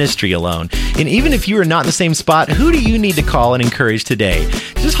or ministry alone. And even if you are not in the same spot, who do you need to call and encourage today?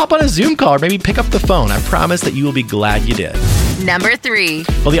 Just hop on a Zoom call or maybe pick up the phone. I promise that you will be glad you did. Number 3.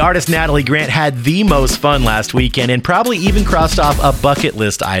 Well, the artist Natalie Grant had the most fun last weekend and probably even crossed off a bucket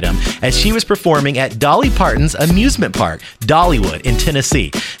list item as she was performing at Dolly Parton's amusement park, Dollywood, in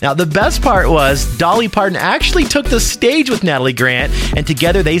Tennessee. Now, the best part was Dolly Parton actually took the stage with Natalie Grant, and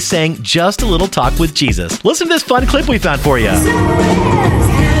together they sang Just a Little Talk with Jesus. Listen to this fun clip we found for you.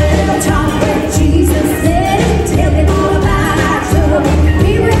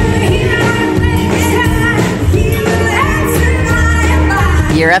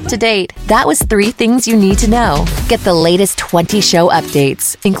 You're up to date. That was 3 things you need to know. Get the latest 20 show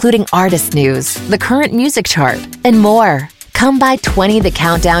updates, including artist news, the current music chart, and more. Come by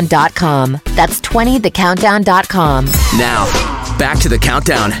 20thecountdown.com. That's 20thecountdown.com. Now, back to The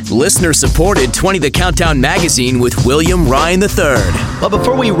Countdown. Listener-supported 20 The Countdown magazine with William Ryan III. Well,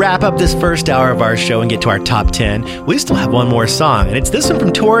 before we wrap up this first hour of our show and get to our top 10, we still have one more song, and it's this one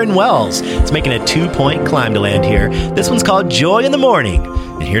from Torrin Wells. It's making a 2-point climb to land here. This one's called Joy in the Morning.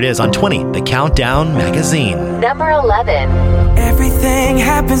 And here it is on 20, The Countdown magazine. Number 11. Everything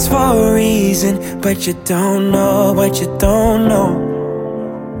happens for a reason, but you don't know what you don't know.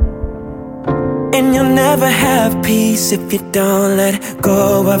 And you'll never have peace if you don't let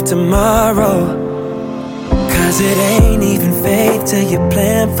go of tomorrow. Cause it ain't even fate till your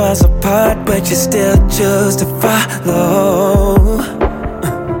plan falls apart, but you still choose to follow.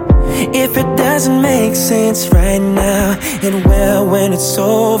 If it doesn't make sense right now, it will when it's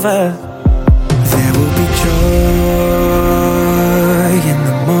over. There will be joy in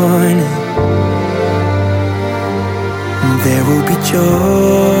the morning. There will be joy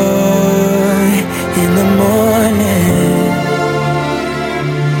in the morning.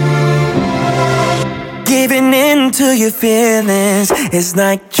 Giving in to your feelings is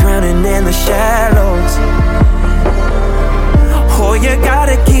like drowning in the shallows. Oh, you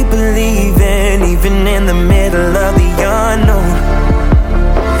gotta keep believing, even in the middle of the unknown.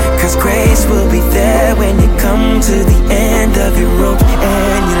 Cause grace will be there when you come to the end of your rope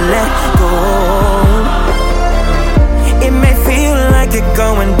and you let go. It may feel like you're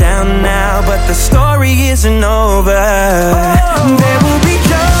going down now, but the story isn't over. There will be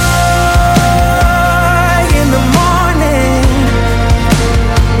joy in the morning.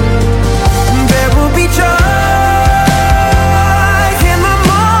 There will be joy.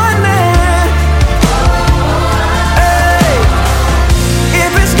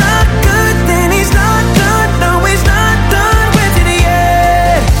 He's not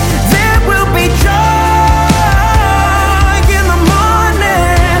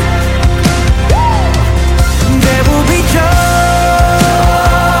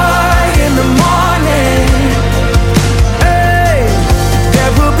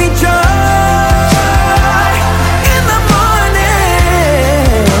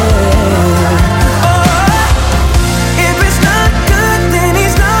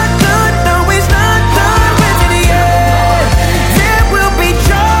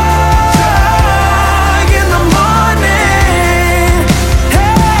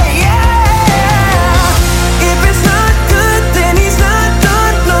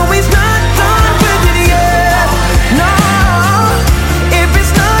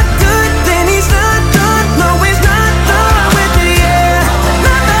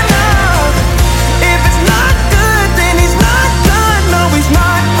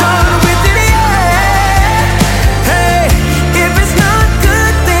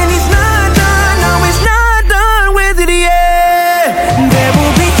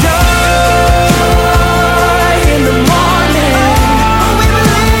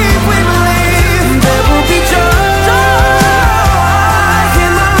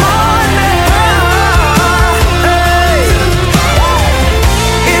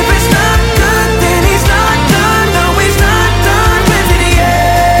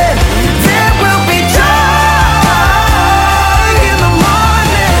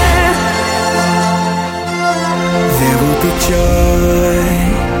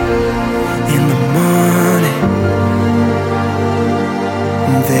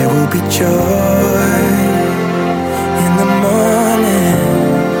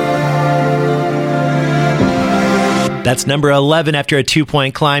That's number 11 after a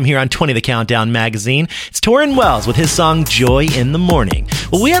 2-point climb here on 20 The Countdown magazine. It's Torrin Wells with his song Joy in the Morning.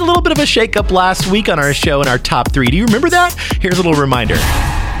 Well, we had a little bit of a shakeup last week on our show in our top 3. Do you remember that? Here's a little reminder.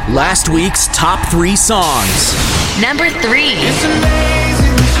 Last week's top 3 songs. Number 3. It's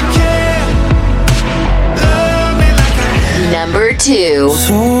amazing that you care. Number 2.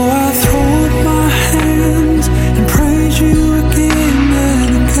 So I throw up my hands and praise you again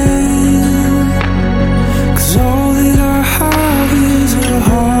and again. 'Cause all that I have is a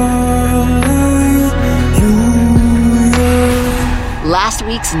hallelujah. Last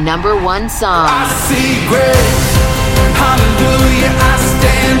week's number 1 song. I see grace, hallelujah, I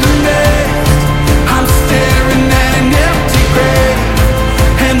stand amazed. I'm staring at an empty grave,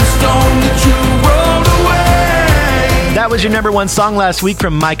 and the stone that you rolled away. That was your number 1 song last week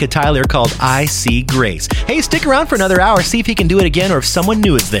from Micah Tyler called I See Grace. Hey, stick around for another hour, see if he can do it again or if someone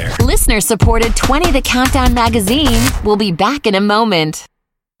new is there. Listener-supported 20 The Countdown magazine. We'll be back in a moment.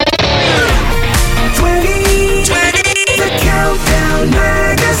 20 The Countdown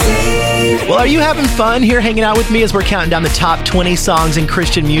magazine. Well, are you having fun here hanging out with me as we're counting down the top 20 songs in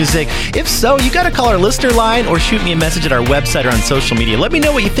Christian music? If so, you got to call our listener line or shoot me a message at our website or on social media. Let me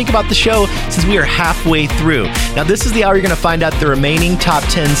know what you think about the show since we are halfway through. Now, this is the hour you're going to find out the remaining top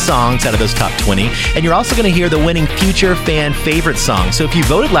 10 songs out of those top 20, and you're also going to hear the winning future fan favorite song. So if you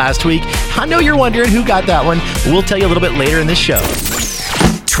voted last week, I know you're wondering who got that one. We'll tell you a little bit later in this show.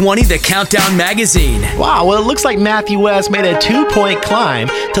 20 The Countdown magazine. Wow, well, it looks like Matthew West made a 2-point climb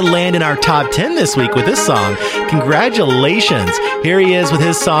to land in our top 10 this week with this song. Congratulations. Here he is with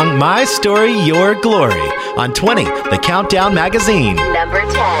his song, My Story, Your Glory, on 20 The Countdown magazine. Number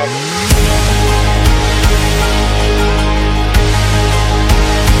 10.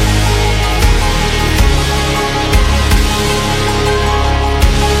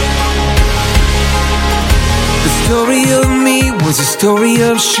 The story of me was a story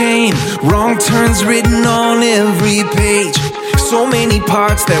of shame. Wrong turns written on every page. So many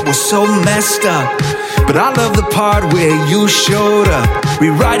parts that were so messed up, but I love the part where you showed up.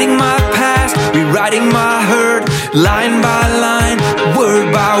 Rewriting my past, rewriting my hurt, line by line, word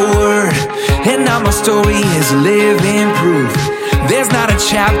by word. And now my story is living proof. There's not a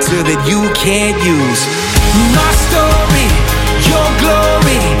chapter that you can't use. My story, your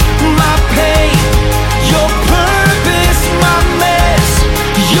glory, my pain, your purpose, my mess,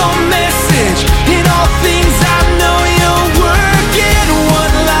 your message. In all things I know you're working.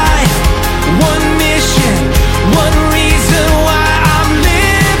 One life, one mission, one reason why I'm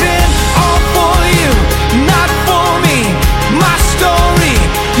living. All for you, not for me. My story,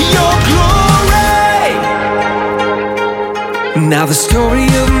 your glory. Now the story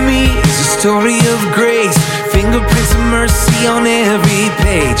of me is a story of grace. Fingerprints of mercy on every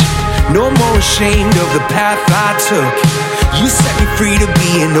page. No more ashamed of the path I took. You set me free to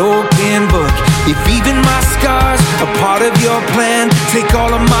be an open book. If even my scars are part of your plan, take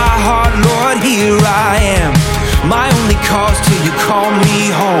all of my heart, Lord, here I am. My only cause till you call me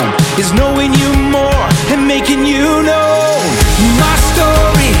home is knowing you more and making you known. My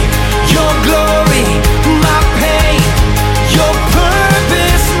story, your glory, my pain, your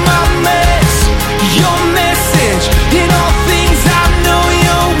purpose, my mess, your message. In all things I know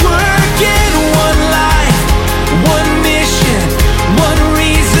you're working. One life, one mission, one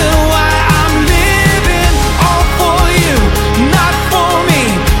reason why I'm living. All for you, not for me.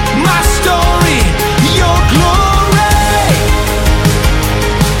 My story, your glory.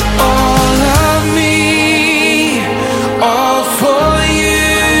 All of me, all for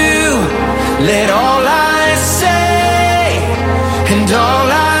you. Let all I say and all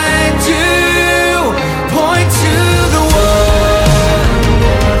I do point to the one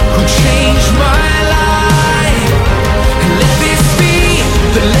who changed my life. And let this be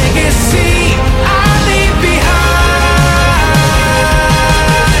the legacy I leave behind.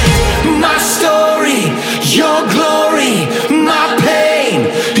 My story, your glory, my pain,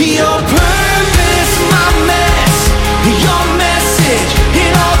 your purpose, my mess, your message.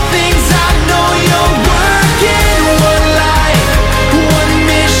 In all things I know you're working. One life, one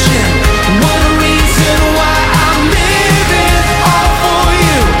mission, one reason why I'm living. All for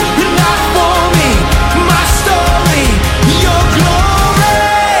you, not for me. My story, your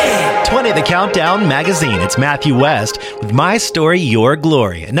glory. 20 The Countdown magazine. It's Matthew West with My Story, Your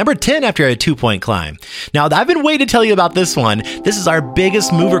Glory. At number 10 after a 2-point climb. Now, I've been waiting to tell you about this one. This is our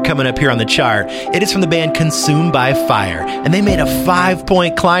biggest mover coming up here on the chart. It is from the band Consumed by Fire, and they made a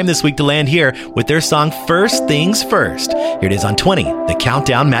 5-point climb this week to land here with their song First Things First. Here it is on 20, The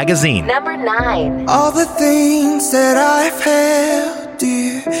Countdown magazine. Number 9. All the things that I've held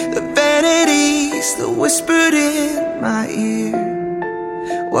dear, the vanities that whispered in my ear.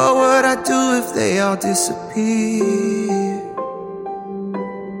 What would I do if they all disappear?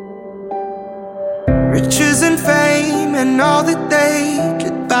 Riches and fame and all that they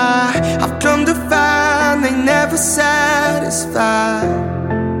could buy, I've come to find they never satisfy.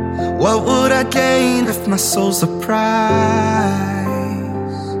 What would I gain if my soul's a prize?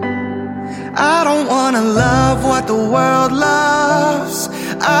 I don't wanna love what the world loves.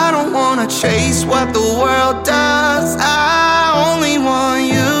 I don't wanna chase what the world does. I only want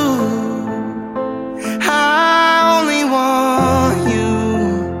you. I only want you.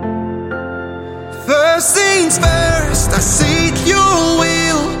 First things first, I seek your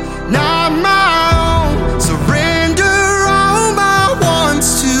will, not my own. Surrender all my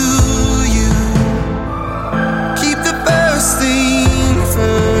wants to you. Keep the first thing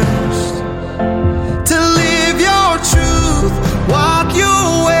first. To live your truth, walk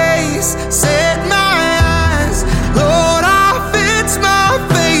your ways, set my eyes. Lord, I fix my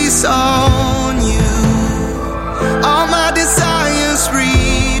face on you. All my desires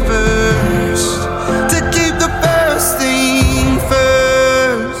reversed. To keep the first thing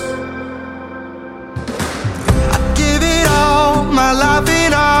first. I give it all, my life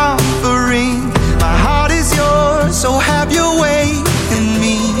in offering. My heart is yours, so have your way in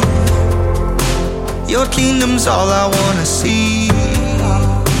me. Your kingdom's all I wanna see.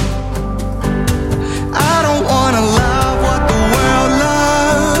 I don't wanna love what the world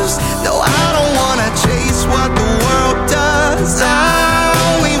loves. No, I don't wanna chase what the world does. I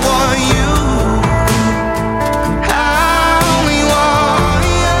only want you. I only want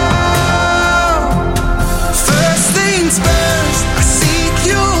you. First things first, I seek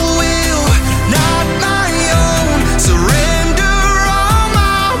your will, not my own. Surrender all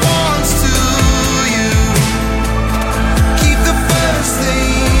my wants to you. Keep the first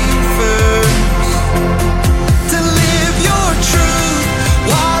thing first. To live your truth,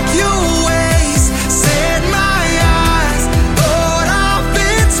 walk your ways, set my eyes. Lord, I'll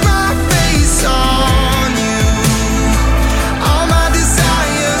fix my face on you. All my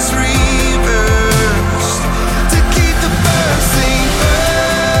desires reversed. To keep the first thing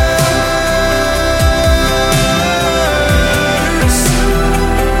first.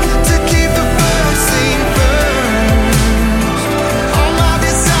 To keep the first thing first. All my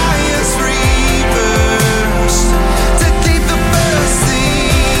desires reversed. To keep the first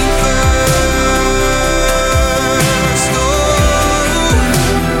thing first. Oh,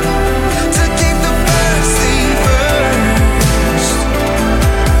 to keep the first thing first.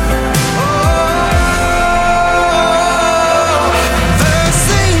 Oh, first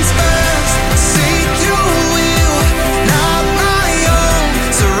things first. Seek your will, not my own.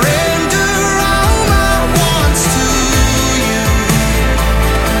 Surrender all my wants to you.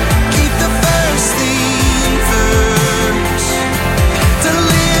 Keep the first thing first. To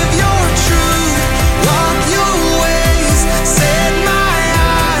live your truth, walk your ways, set my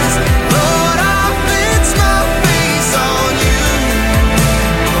eyes. Lord, I'll fix my face on you.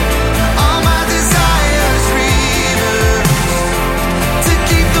 All my desires reversed. To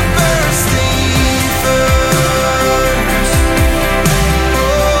keep the first thing first.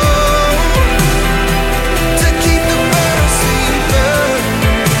 Oh, to keep the first thing first.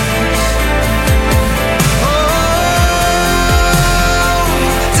 Oh,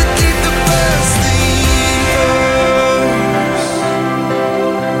 to keep the first thing first.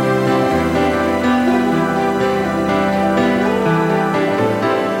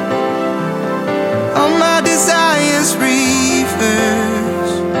 All my desires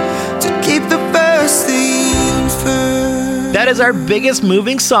reversed. To keep the first thing first. That is our biggest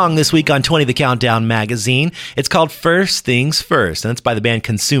moving song this week on 20 The Countdown magazine. It's called First Things First, and it's by the band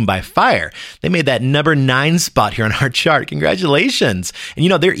Consumed by Fire. They made that number 9 spot here on our chart. Congratulations. And you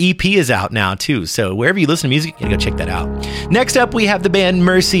know, their EP is out now too, so wherever you listen to music, you gotta go check that out. Next up, we have the band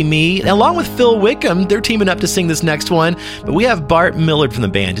Mercy Me. Along with Phil Wickham, they're teaming up to sing this next one, but we have Bart Millard from the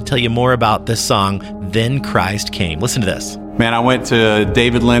band to tell you more about this song, Then Christ Came. Listen to this. Man, I went to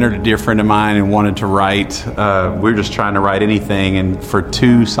David Leonard, a dear friend of mine, and wanted to write. We were just trying to write anything, and for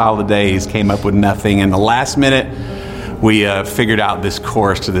 2 solid days came up with nothing. And the last minute, we figured out this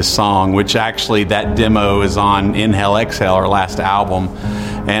chorus to this song, which actually that demo is on Inhale Exhale, our last album.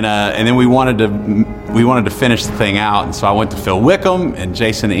 And then we wanted to finish the thing out, and so I went to Phil Wickham and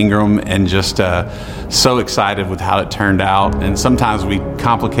Jason Ingram, and just so excited with how it turned out. And sometimes we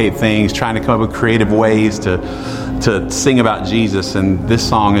complicate things, trying to come up with creative ways to sing about Jesus. And this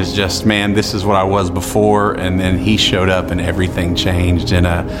song is just, man, this is what I was before, and then he showed up and everything changed.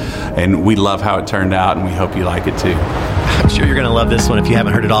 And we love how it turned out, and we hope you like it too. sure you're going to love this one if you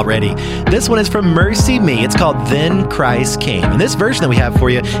haven't heard it already. This one is from Mercy Me. It's called Then Christ Came. And this version that we have for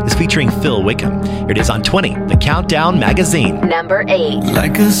you is featuring Phil Wickham. Here it is on 20, The Countdown Magazine. Number 8.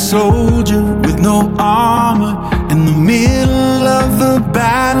 Like a soldier with no armor, in the middle of the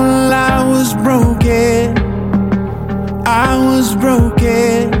battle, I was broken. I was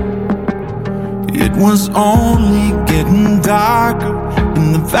broken. It was only getting darker.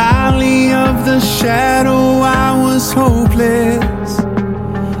 In the valley of the shadow, I was hopeless.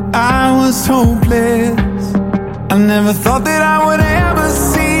 I was hopeless. I never thought that I would ever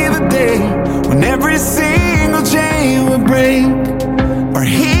see the day when every single chain would break, or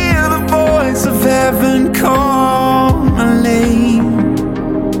hear the voice of heaven call my name.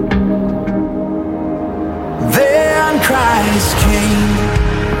 Then Christ came,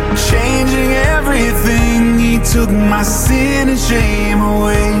 changing everything. He took my sin and shame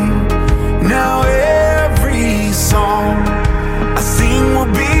away. Now every song I sing will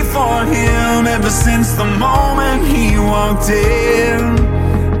be for him, ever since the moment he walked in.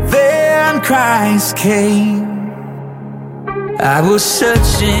 Then Christ came. I was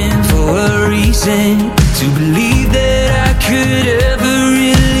searching for a reason to believe that I could ever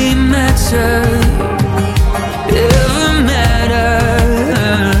really matter, ever matter.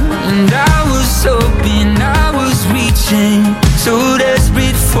 And I was hoping, I was reaching, so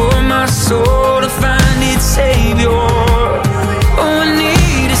desperate for my soul to find its savior. Oh, I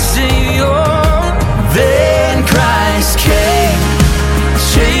need a savior. Then Christ came,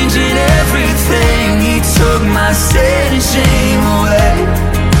 changing everything. He took my sin and shame away.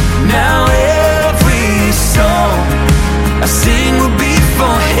 Now every song I sing will be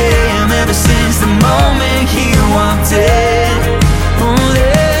for him, ever since the moment he walked in. Oh,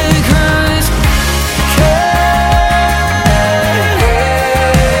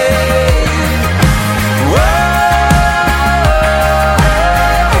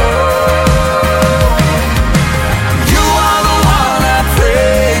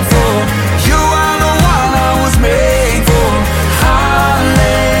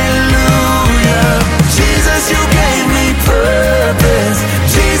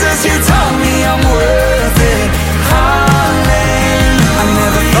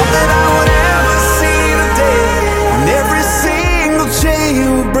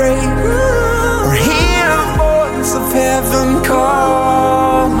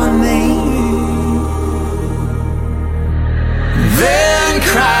 then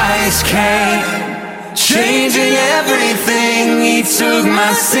Christ came, changing everything. He took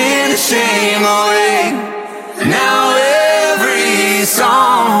my sin and shame away. Now every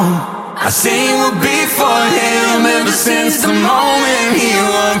song I sing will be for him, ever since the moment he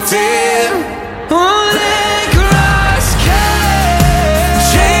walked in. Oh, then Christ came,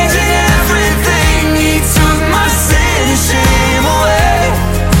 changing everything. He took my sin and shame away.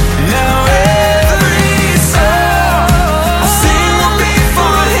 Now every song I sing will be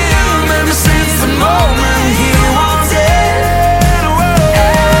for him, ever since the moment he walked in.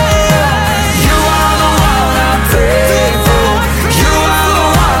 You are the one I prayed for. You are the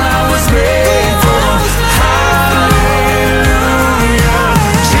one I was made for. Hallelujah.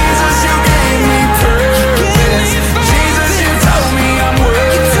 Jesus, you gave me purpose. Jesus, you told me I'm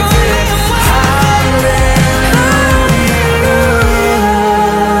worth it.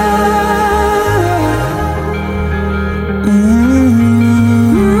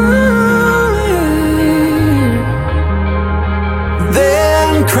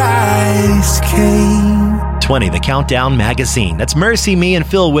 Then Christ came. 20, The Countdown Magazine. That's Mercy Me and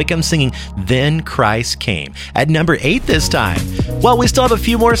Phil Wickham singing Then Christ Came. At number 8 this time. Well, we still have a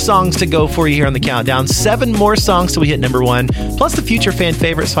few more songs to go for you here on the countdown. 7 more songs till we hit number 1, plus the future fan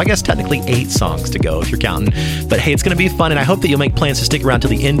favorite. So I guess technically 8 songs to go if you're counting. But hey, it's going to be fun, and I hope that you'll make plans to stick around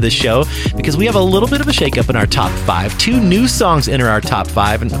till the end of the show, because we have a little bit of a shakeup in our top 5. 2 new songs enter our top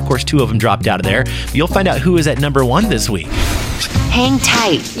 5, and of course 2 of them dropped out of there. You'll find out who is at number 1 this week. Hang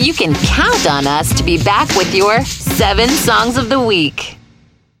tight. You can count on us to be back with your 7 songs of the week.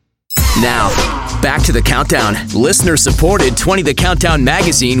 Now, back to the countdown. Listener-supported 20 The Countdown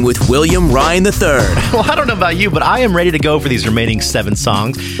Magazine with William Ryan III. Well, I don't know about you, but I am ready to go for these remaining 7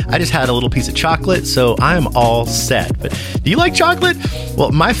 songs. I just had a little piece of chocolate, so I am all set. But do you like chocolate?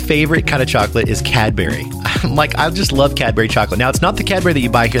 Well, my favorite kind of chocolate is Cadbury. I just love Cadbury chocolate. Now, it's not the Cadbury that you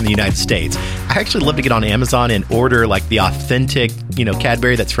buy here in the United States. I actually love to get on Amazon and order the authentic,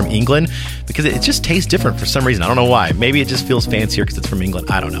 Cadbury that's from England, because it just tastes different for some reason. I don't know why. Maybe it just feels fancier because it's from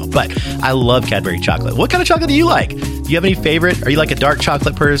England. I don't know. But I love Cadbury chocolate. What kind of chocolate do you like? Do you have any favorite? Are you like a dark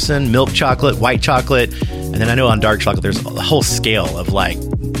chocolate person, milk chocolate, white chocolate? And then I know on dark chocolate, there's a whole scale of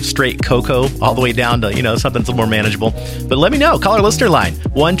straight cocoa all the way down to, something that's more manageable. But let me know. Call our listener line,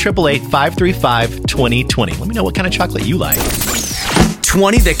 1-888-535-2020. Let me know what kind of chocolate you like.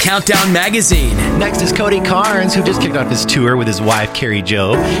 20 The Countdown Magazine. Next is Cody Carnes, who just kicked off his tour with his wife, Carrie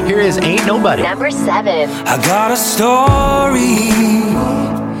Jo. Here is Ain't Nobody. Number 7. I got a story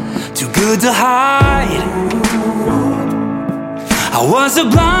too good to hide. I was a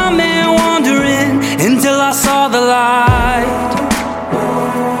blind man wandering until I saw the light.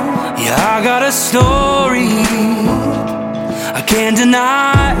 Yeah, I got a story I can't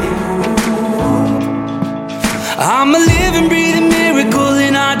deny. I'm a living, breathing miracle,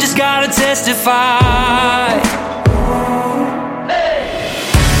 and I just gotta testify.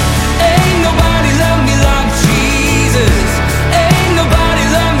 Ain't nobody love me like Jesus. Ain't nobody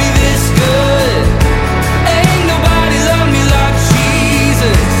love me this good. Ain't nobody love me like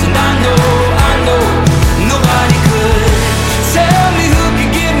Jesus. And I know nobody could. Tell me who could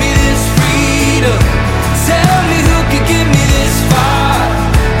give me this freedom. Tell me who could give me this fire.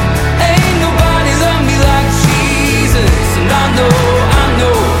 Ain't nobody love me like Jesus. And I know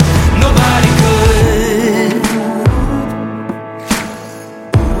nobody could.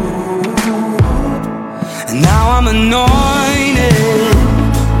 And now I'm anointed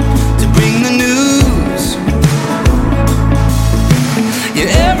to bring the news. Yeah,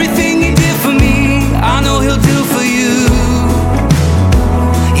 everything he did for me, I know he'll do for you.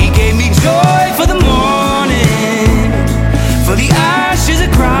 He gave me joy for the morning, for the ashes a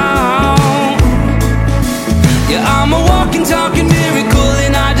crown. Yeah, I'm a walking, talking miracle,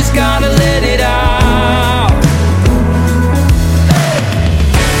 and I just gotta let it out.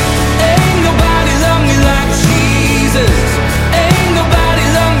 Ain't nobody love me like Jesus. Ain't nobody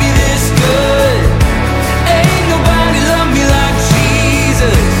love me this good. Ain't nobody love me like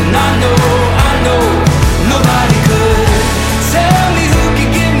Jesus. And I know nobody could. Tell me who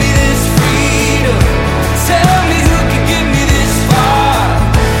could give me this freedom. Tell me who could give me this fire.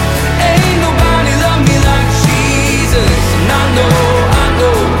 Ain't nobody love me like Jesus. And I know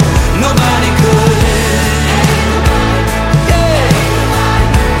nobody could. Yeah.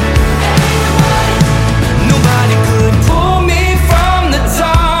 Nobody could pull me from the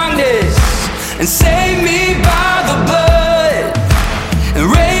darkness and save me by the blood and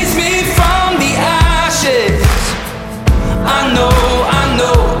raise me from the ashes. I know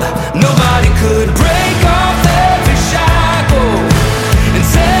nobody could break off every shackle and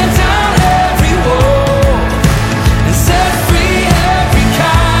tear down every wall and set free every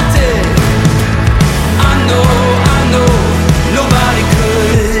captive. I know nobody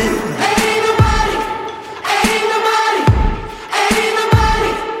could. Ain't nobody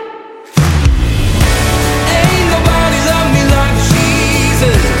Ain't nobody love me like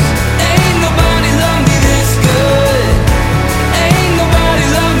Jesus. Ain't nobody love me this good. Ain't nobody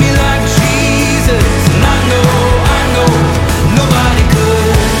love me like Jesus. And I know nobody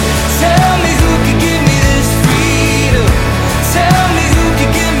could. Tell me who could give me this freedom. Tell me who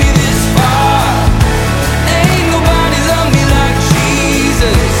could give me this fire. Ain't nobody love me like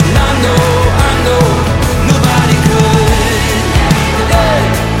Jesus. And I know nobody could.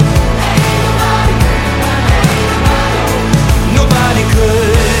 Nobody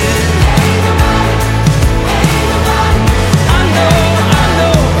could. I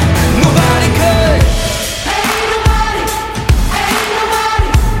know nobody could.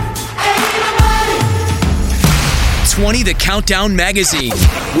 20 The Countdown Magazine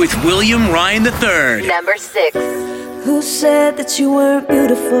with William Ryan III. Number 6. Who said that you weren't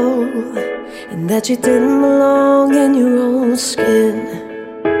beautiful and that you didn't belong in your own skin?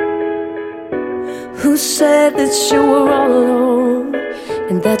 Who said that you were all alone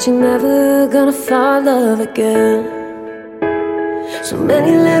and that you're never gonna find love again? So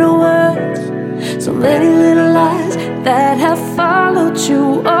many little words, so many little lies that have followed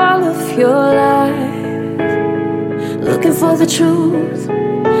you all of your life. Looking for the truth,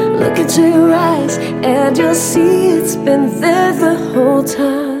 look into your eyes, and you'll see it's been there the whole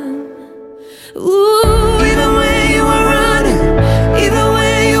time. Ooh, even when you were running, even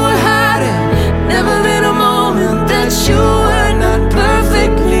when you were hiding, never been a moment that you were not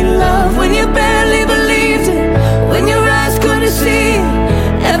perfectly loved. When you barely believed it, when your eyes couldn't see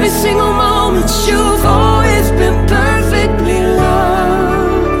it, every single moment you've always been perfectly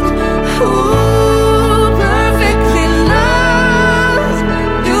loved. Ooh, perfectly loved.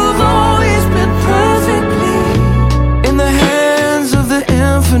 You've always been perfectly in the hands of the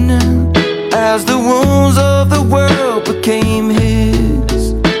infinite, as the wounds of the world became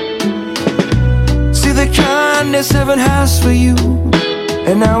his. See the kindness heaven has for you,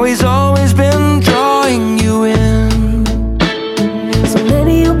 and now he's always been drawing you in. so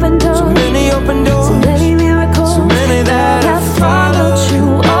many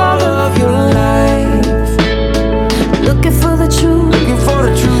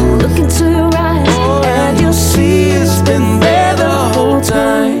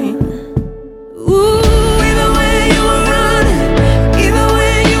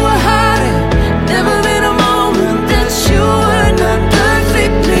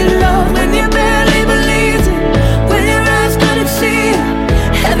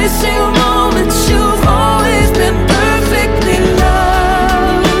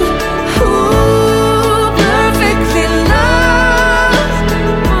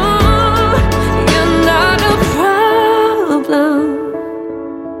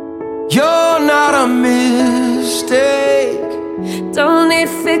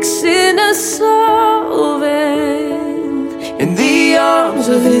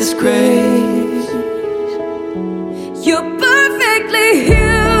of His grace. You're perfectly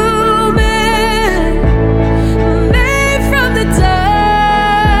human, made from the dust.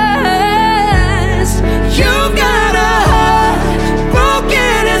 You've got a heart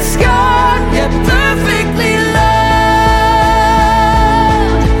broken and scarred, yet perfectly loved.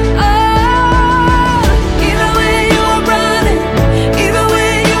 Oh, even when you were running, even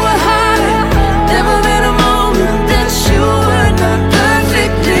when you were hiding, never been a moment that you were not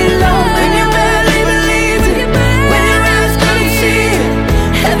perfectly loved. When you barely believed it, when your eyes couldn't see it,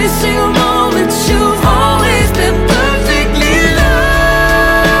 every single moment you've always been perfectly loved.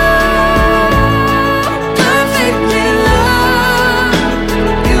 Perfectly loved.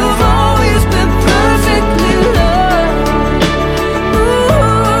 You've always been perfectly loved. Ooh,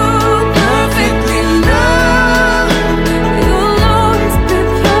 perfectly loved. You'll always be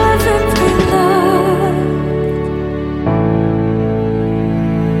perfectly loved.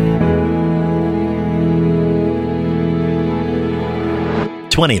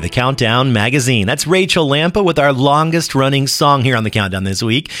 20, the Countdown Magazine. That's Rachel Lampa with our longest running song here on the Countdown this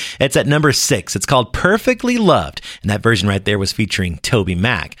week. It's at number 6. It's called Perfectly Loved. And that version right there was featuring Toby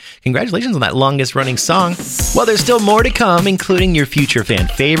Mac. Congratulations on that longest running song. Well, there's still more to come, including your future fan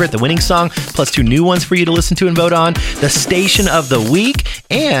favorite, the winning song, plus 2 new ones for you to listen to and vote on, the Station of the Week,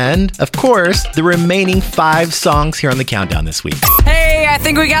 and, of course, the remaining 5 songs here on the Countdown this week. Hey, I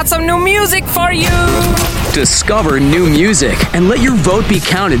think we got some new music for you. Discover new music and let your vote be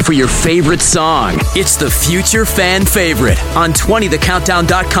counted for your favorite song. It's the Future Fan Favorite on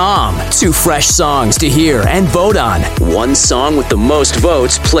 20thecountdown.com. 2 fresh songs to hear and vote on. 1 song with the most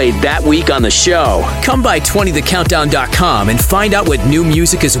votes played that week on the show. Come by 20thecountdown.com and find out what new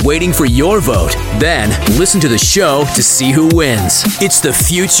music is waiting for your vote. Then listen to the show to see who wins. It's the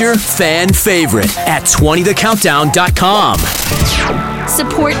Future Fan Favorite at 20thecountdown.com.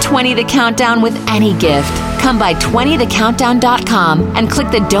 Support 20 The Countdown with any gift. Come by 20thecountdown.com and click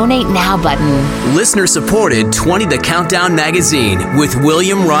the Donate Now button. Listener supported 20 The Countdown Magazine with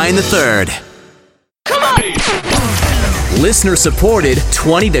William Ryan III. Come on! Listener supported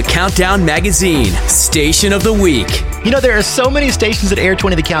 20 The Countdown Magazine, Station of the Week. You know, there are so many stations that air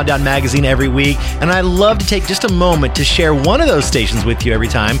 20 The Countdown Magazine every week, and I love to take just a moment to share one of those stations with you every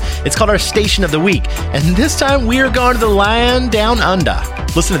time. It's called our Station of the Week, and this time we are going to the land down under.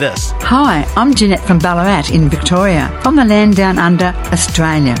 Listen to this. Hi, I'm Jeanette from Ballarat in Victoria, from the land down under,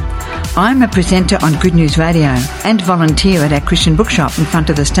 Australia. I'm a presenter on Good News Radio and volunteer at our Christian bookshop in front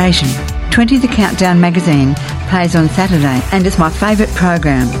of the station. 20 The Countdown Magazine plays on Saturday and is my favourite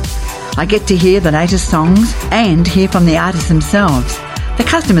program. I get to hear the latest songs and hear from the artists themselves. The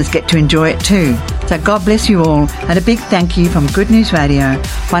customers get to enjoy it too. So God bless you all, and a big thank you from Good News Radio,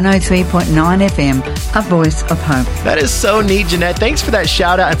 103.9 FM, a voice of hope. That is so neat, Jeanette. Thanks for that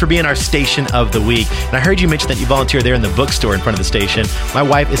shout out and for being our Station of the Week. And I heard you mention that you volunteer there in the bookstore in front of the station. My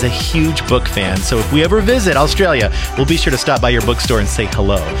wife is a huge book fan, so if we ever visit Australia, we'll be sure to stop by your bookstore and say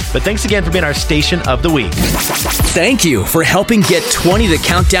hello. But thanks again for being our Station of the Week. Thank you for helping get 20 The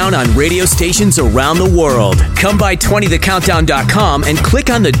Countdown on radio stations around the world. Come by 20thecountdown.com and click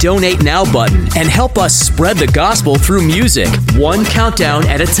on the Donate Now button and help us spread the gospel through music, 1 countdown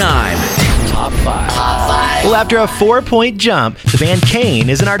at a time. Top 5. Well, after a 4-point jump, the band Kane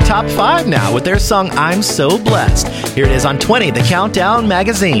is in our top 5 now with their song I'm So Blessed. Here it is on 20 The Countdown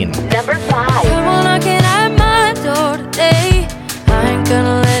Magazine. Number 5. Come on, knocking at my door today. I ain't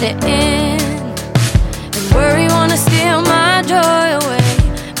gonna let it in. And worry wanna steal my joy away,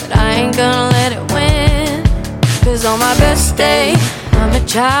 but I ain't gonna let it win. 'Cause on my best day, I'm a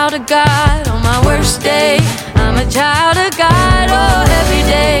child of God. On my worst day, I'm a child of God. Oh, every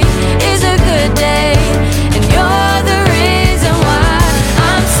day is a good day, and you're the reason why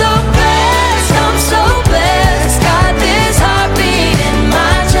I'm so blessed. I'm so blessed. Got this heartbeat in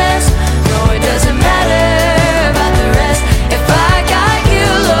my chest. No, it doesn't matter about the rest. If I got you,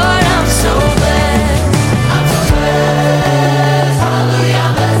 Lord, I'm so blessed. I'm so blessed. Hallelujah,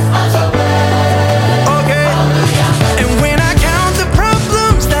 I'm blessed. I'm so blessed. Okay. And when I count the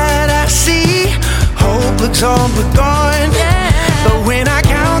problems that I see, hope looks all but gone. Yeah. But when I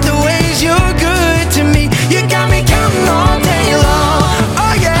count the ways you're good to me, you got me counting.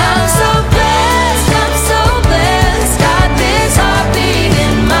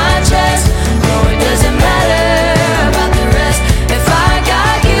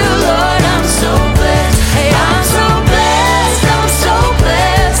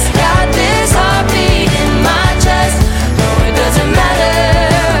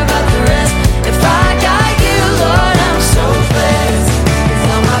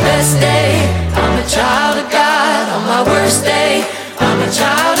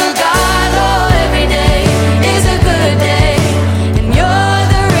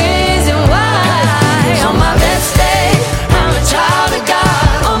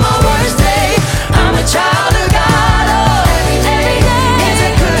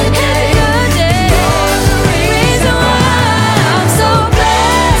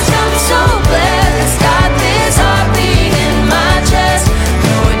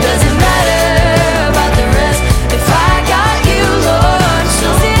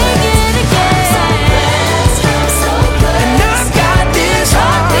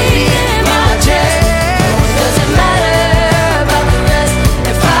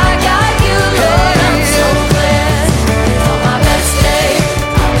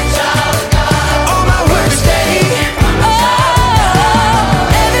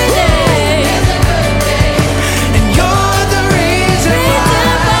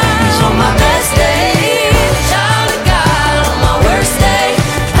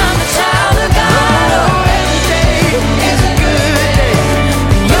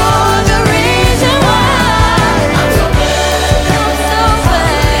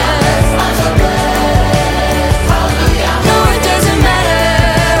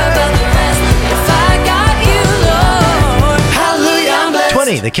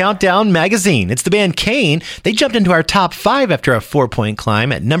 the Countdown Magazine. It's the band Kane. They jumped into our top 5 after a 4-point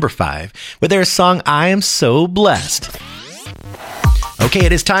climb at number 5 with their song I Am So Blessed. Okay,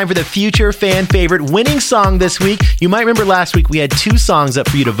 it is time for the future fan favorite winning song this week. You might remember last week we had 2 songs up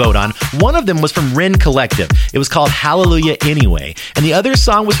for you to vote on. One of them was from Ren Collective. It was called Hallelujah Anyway. And the other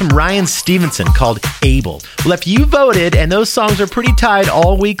song was from Ryan Stevenson called Able. Well, if you voted, and those songs are pretty tied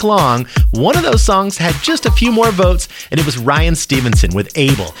all week long, one of those songs had just a few more votes, and it was Ryan Stevenson with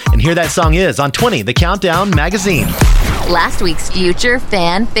Able. And here that song is on 20, the Countdown Magazine. Last week's future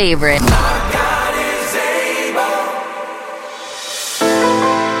fan favorite.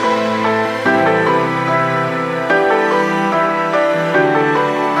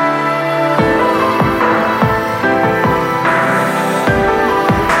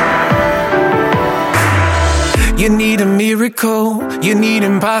 You need a miracle, you need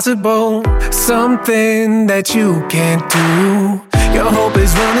impossible, something that you can't do. Your hope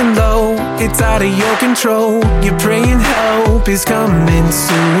is running low, it's out of your control. You're praying help is coming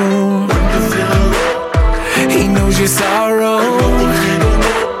soon. He knows your sorrow,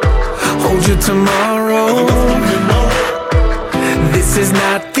 hold you tomorrow. This is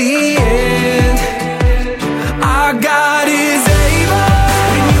not the end. Our God is able.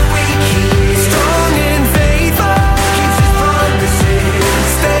 When you're weak, He is strong and faithful. Keeps His promises,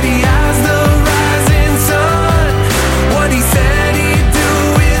 steady as the rising sun. What He said He'd do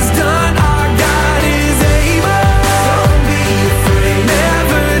is done. Our God is able. Don't be afraid,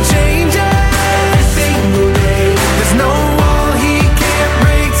 never changes. Every single day, there's no wall He can't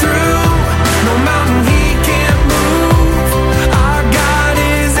break through, no mountain He can't move. Our God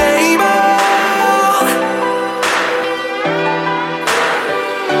is able.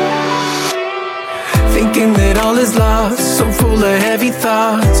 Thinking that all is lost, so full of heavy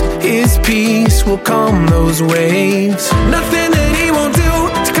thoughts. His peace will calm those waves. Nothing that He won't do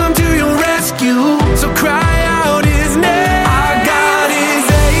to come to your rescue. So cry out His name. Our God is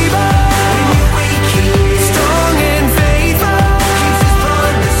able. When you're weak, He is strong and faithful. Keeps His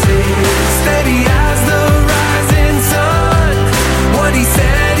promises, steady as the rising sun. What He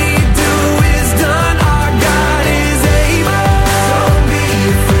said He'd do is done. Our God is able. Don't be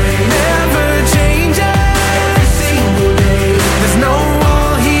afraid, never changes. Every single day, there's no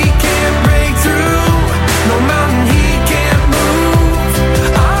wall He can't break through, no mountain He can't move.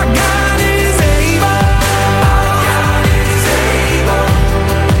 Our God is able. Our God is able.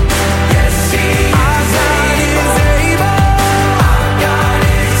 Yes, He is. Our God is able. Our God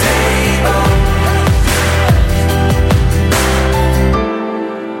is able.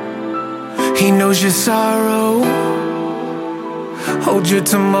 He knows your sorrow, hold you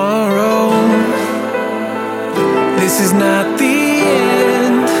tomorrow. This is not the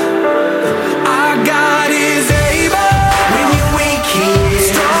end. Our God is able. When you're weak, He is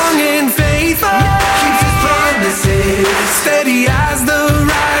strong and faithful. Keeps His promises, steady as the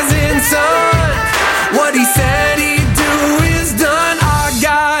rising sun. What He said He'd do is done. Our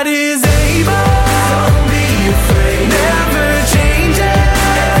God is able. Don't be afraid, never changes.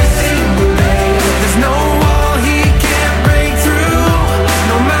 Every single day, there's no wall He can't break through,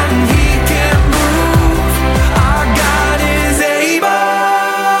 no mountain He can't move. Our God is able.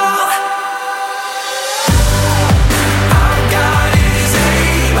 Our God is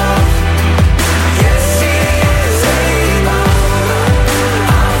able. Yes, He is able.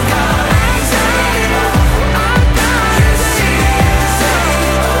 Our God is able. Yes, He is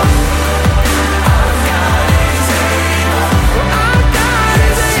able. Our God is able. Our God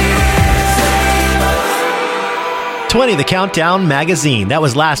is able. 20, the Countdown Magazine. That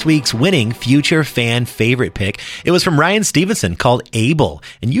was last week's winning future fan favorite pick. It was from Ryan Stevenson called Able,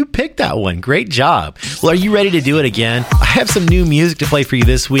 and you picked that one. Great job. Well, are you ready to do it again? I have some new music to play for you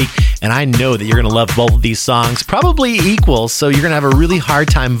this week, and I know that you're going to love both of these songs, probably equal, so you're going to have a really hard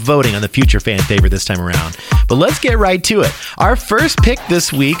time voting on the future fan favorite this time around. But let's get right to it. Our first pick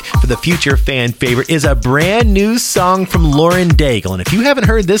this week for the future fan favorite is a brand new song from Lauren Daigle, and if you haven't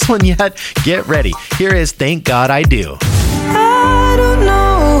heard this one yet, get ready. Here is Thank God I Do. I don't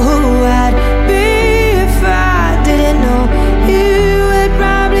know who I'd be if I didn't know you would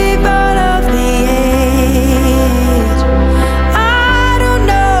probably fall off the edge. I don't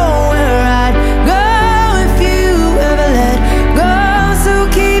know where I'd go if you ever let go, so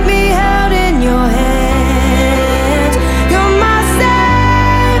keep me held in your hands. You're my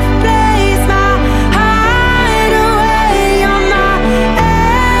safe place, my hideaway. You're my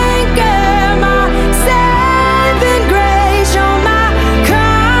anchor, my saving grace.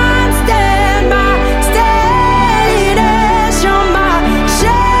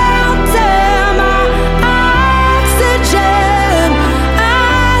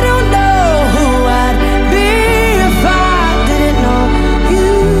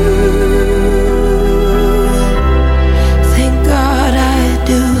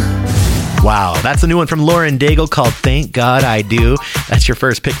 That's the new one from Lauren Daigle called Thank God I Do. That's your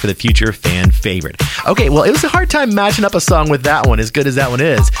first pick for the future fan favorite. Okay, well, it was a hard time matching up a song with that one, as good as that one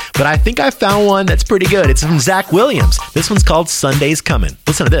is, but I think I found one that's pretty good. It's from Zach Williams. This one's called Sunday's Coming.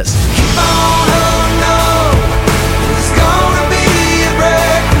 Listen to this. Keep on, oh no, it's gonna be a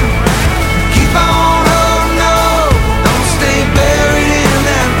breakthrough. Keep on, oh no, don't stay buried in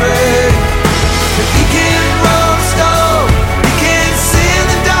that grave. If he can't roll the stone, he can't send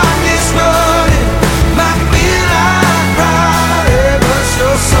the darkness running. Might be like Friday, but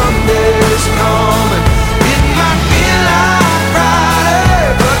your Sunday's coming. It might be like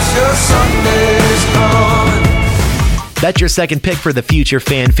Friday, but your Sunday's coming. That's your second pick for the future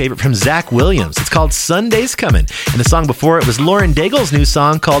fan favorite from Zach Williams. It's called Sunday's Coming. And the song before it was Lauren Daigle's new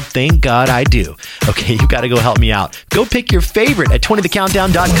song called Thank God I Do. Okay, you got to go help me out. Go pick your favorite at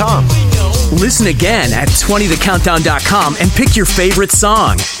 20thecountdown.com. Listen again at 20thecountdown.com and pick your favorite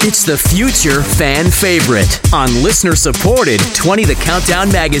song. It's the future fan favorite on listener-supported 20 The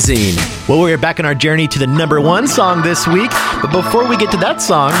Countdown magazine. Well, we're back on our journey to the number one song this week. But before we get to that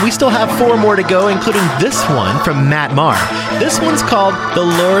song, we still have 4 more to go, including this one from Matt Maher. This one's called The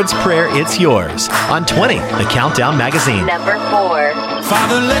Lord's Prayer, It's Yours on 20, The Countdown magazine. Number 4.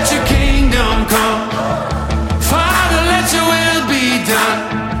 Father, let your kingdom come. Father, let your will be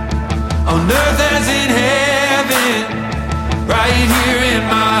done. On earth as in heaven, right here in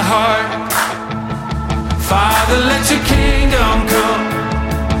my heart. Father, let your kingdom come.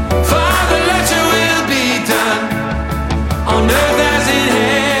 Father, let your will be done. On earth as in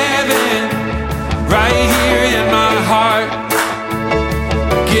heaven, right here in my heart.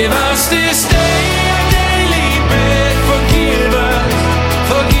 Give us this day our daily bread. Forgive us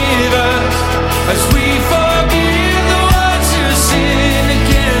as we forgive the ones who sin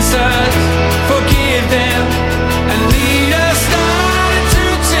against us. Forgive them and lead us not into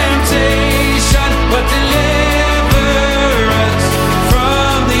temptation, but deliver us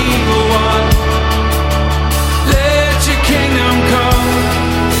from the evil one. Let your kingdom come.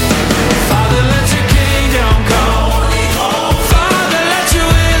 Father, let your kingdom come. Father, let your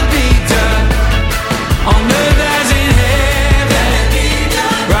will be done on earth as in heaven,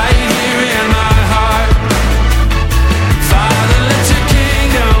 right here in my heart. Father, let your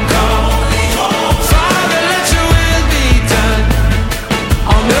kingdom come. Father, let your will be done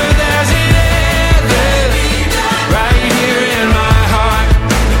on earth as in heaven, right here in my heart.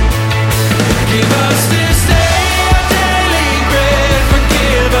 Give us this day our daily bread.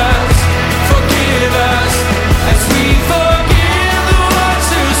 Forgive us as we forgive the ones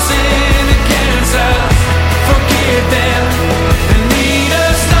who sin against us. Forgive them and lead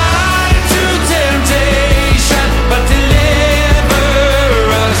us not into temptation, but deliver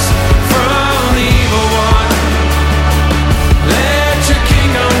us from the evil one. Let your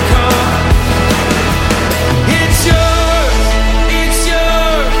kingdom come. It's yours,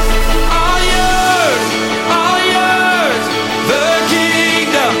 all yours, all yours. The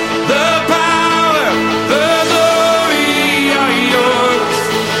kingdom, the power, the glory are yours.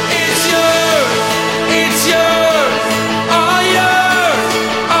 It's yours, all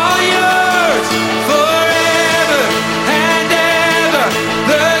yours, forever and ever.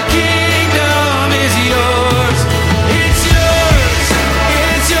 The kingdom is yours. It's yours,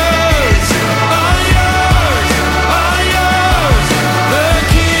 all yours, the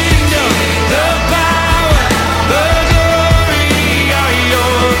kingdom, the power, the glory are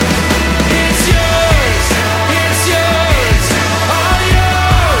yours. It's yours, all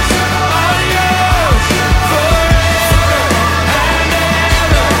yours, forever and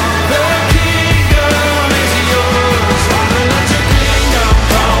ever. The kingdom is yours. Father, let your kingdom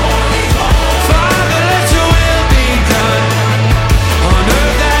come. Father, let your will be done on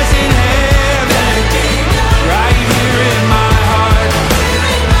earth as in heaven, right here in my heart.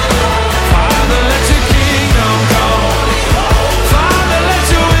 Father, let your kingdom come. Father, let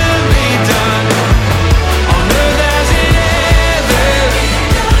your will be done on earth as in heaven,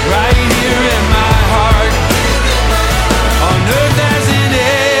 right here in my heart. On earth as in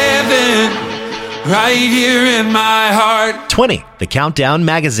heaven, right here in my heart. 20, The Countdown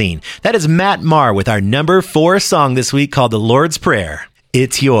magazine. That is Matt Maher with our number 4 song this week called The Lord's Prayer.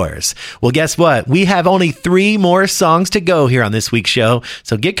 It's yours. Well, guess what? We have only 3 more songs to go here on this week's show,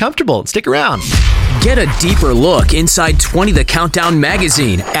 so get comfortable and stick around. Get a deeper look inside 20 The Countdown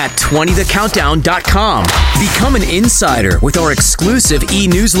magazine at 20thecountdown.com. Become an insider with our exclusive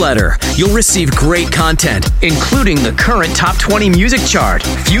e-newsletter. You'll receive great content, including the current top 20 music chart,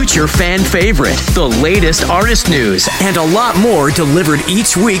 future fan favorite, the latest artist news, and a lot more delivered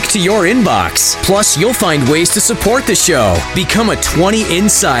each week to your inbox. Plus, you'll find ways to support the show. Become a 20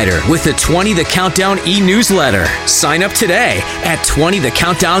 insider with the 20 The Countdown e-newsletter. Sign up today at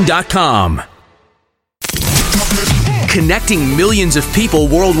 20thecountdown.com. Connecting millions of people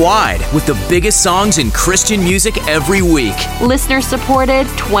worldwide with the biggest songs in Christian music every week. Listener supported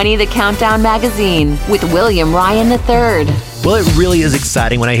 20 The Countdown magazine with William Ryan III. Well, it really is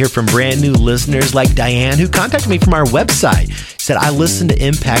exciting when I hear from brand new listeners like Diane, who contacted me from our website. She said, I listen to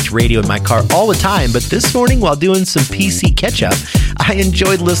Impact Radio in my car all the time, but this morning while doing some PC catch-up, I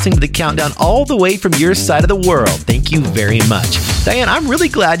enjoyed listening to the countdown all the way from your side of the world. Thank you very much. Diane, I'm really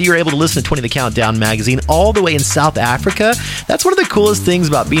glad you were able to listen to 20 The Countdown magazine all the way in South Africa. That's one of the coolest things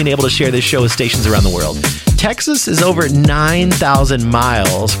about being able to share this show with stations around the world. Texas is over 9,000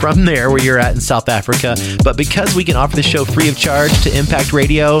 miles from there where you're at in South Africa, but because we can offer the show free of charge to Impact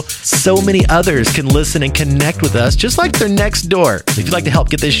Radio, so many others can listen and connect with us just like they're next door. If you'd like to help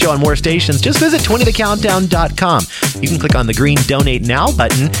get this show on more stations, just visit 20thecountdown.com. You can click on the green Donate Now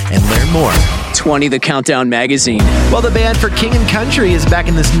button and learn more. 20 The Countdown magazine. Well, the band for King and Country is back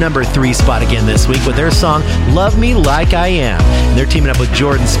in this number 3 spot again this week with their song Love Me Like I Am. And they're teaming up with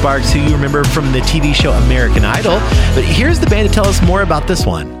Jordan Sparks, who you remember from the TV show American Idol. But here's the band to tell us more about this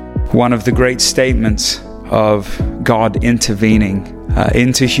one. One of the great statements of God intervening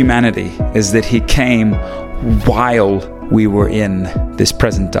into humanity is that He came while we were in this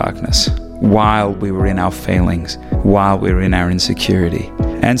present darkness, while we were in our failings, while we were in our insecurity.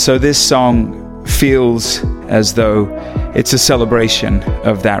 And so this song feels as though it's a celebration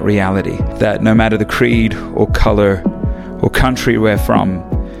of that reality, that no matter the creed or color or country we're from,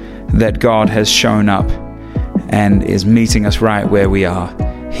 that God has shown up and is meeting us right where we are.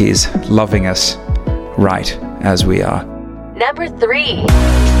 He is loving us right as we are. Number 3.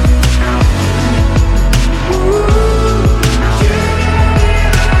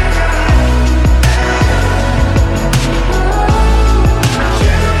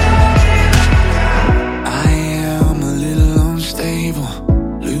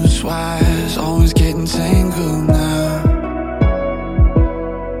 Always getting tangled now.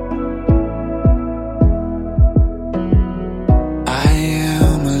 I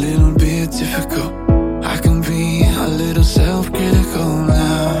am a little bit difficult. I can be a little self-critical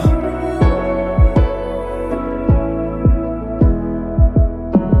now.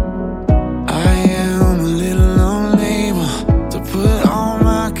 I am a little unable to put all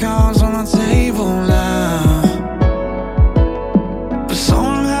my cards on the table now. But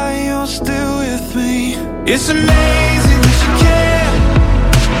somehow you're still with me. It's amazing that you can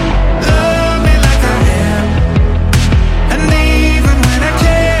love me like I am. And even when I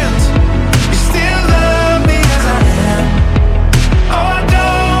can't, you still love me as I am. Oh, I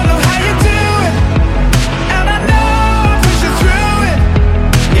don't know how you do it, and I know I push you through it.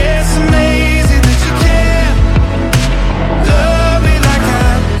 Yeah, it's amazing that you can love me like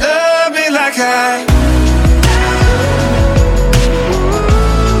I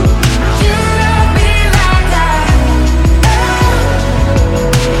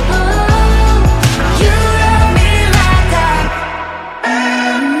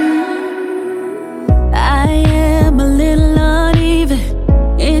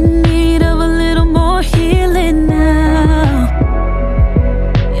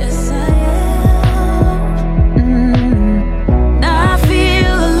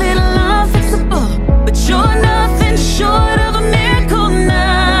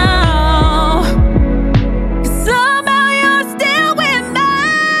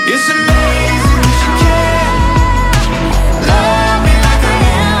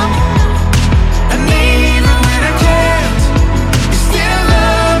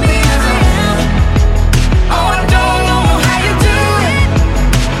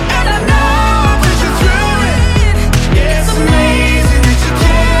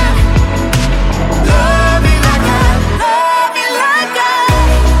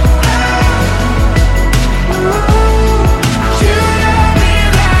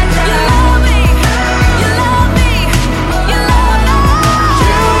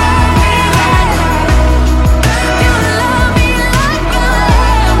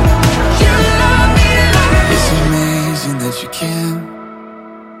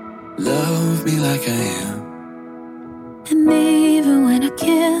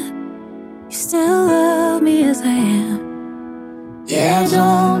Yeah, I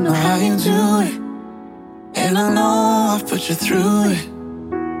don't know how you do it, put you through it.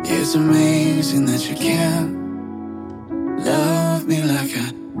 It's amazing that you can love me like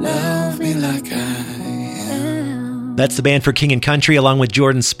I am. That's the band for King and Country, along with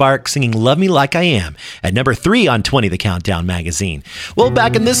Jordan Sparks singing Love Me Like I Am at number 3 on 20 The Countdown magazine. Well,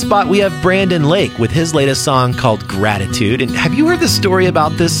 back in this spot, we have Brandon Lake with his latest song called Gratitude. And have you heard the story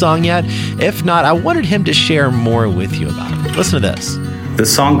about this song yet? If not, I wanted him to share more with you about it. Listen to this. The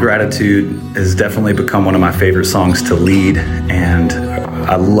song Gratitude has definitely become one of my favorite songs to lead, and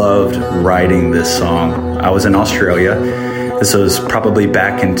I loved writing this song. I was in Australia. This was probably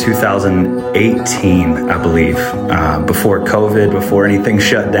back in 2018, I believe, before COVID, before anything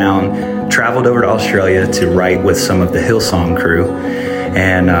shut down. Traveled over to Australia to write with some of the Hillsong crew.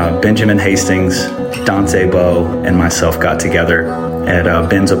 And Benjamin Hastings, Dante Bowe, and myself got together at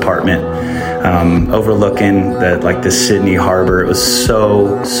Ben's apartment, overlooking the Sydney Harbor. It was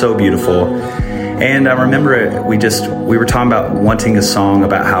so beautiful. And I remember we were talking about wanting a song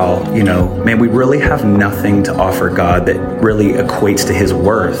about how, man, we really have nothing to offer God that really equates to his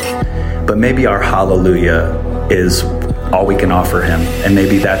worth. But maybe our hallelujah is all we can offer him. And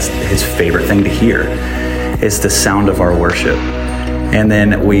maybe that's his favorite thing to hear, is the sound of our worship. And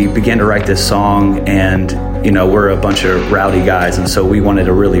then we began to write this song, and, we're a bunch of rowdy guys. And so we wanted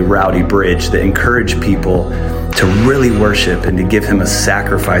a really rowdy bridge that encouraged people to really worship and to give him a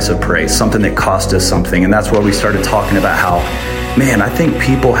sacrifice of praise, something that cost us something. And that's where we started talking about how, man, I think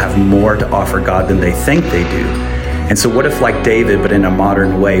people have more to offer God than they think they do. And so what if, like David, but in a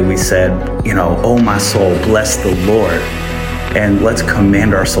modern way, we said, oh my soul, bless the Lord. And let's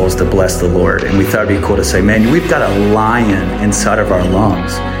command our souls to bless the Lord. And we thought it'd be cool to say, man, we've got a lion inside of our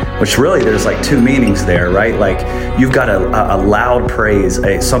lungs, which really there's two meanings there, right? You've got a loud praise,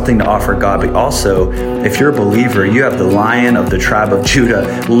 something to offer God, but also if you're a believer, you have the Lion of the tribe of Judah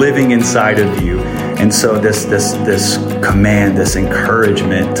living inside of you. And so this command, this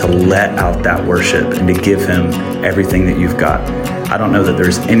encouragement to let out that worship and to give him everything that you've got. I don't know that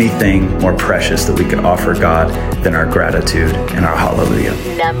there's anything more precious that we could offer God than our gratitude and our hallelujah.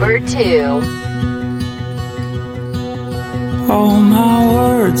 Number 2. All my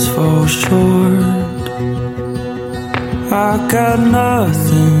words fall short. I got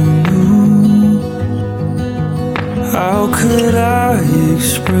nothing new. How could I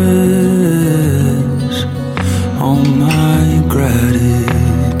express all my gratitude?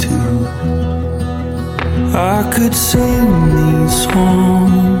 I could sing these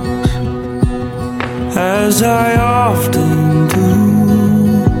songs as I often do,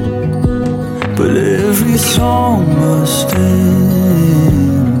 but every song must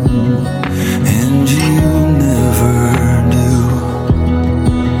end, and you never do.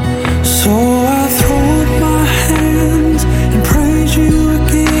 So I throw up my hands and praise you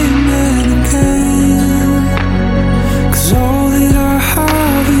again and again, 'cause all that I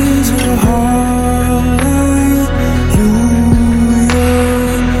have is a hallelujah,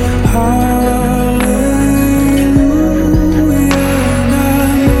 hallelujah. And I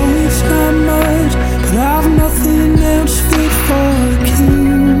know it's not much, but I've nothing else fit for a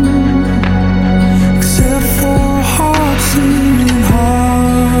king, except for a heart singing hallelujah,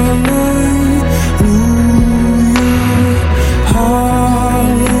 hallelujah.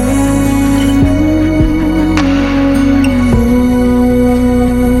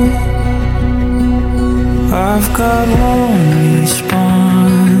 I've got one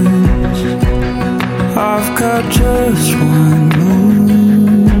response, I've got just one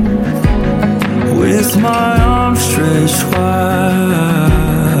move, with my arms stretched wide,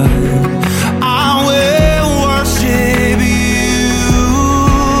 I will worship you,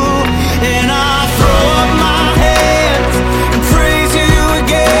 and I throw up my hands and praise you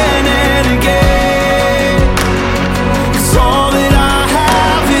again and again, 'cause all that I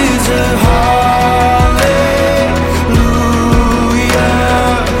have is a hallelujah,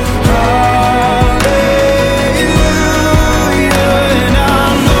 hallelujah. And I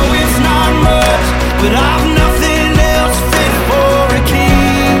know it's not much, but I've nothing else fit for a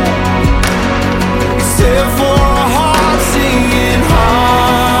king, except for a heart singing hallelujah,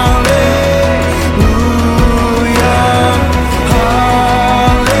 hallelujah.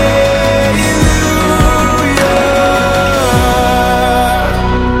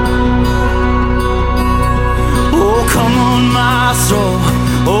 Oh, come on, my soul.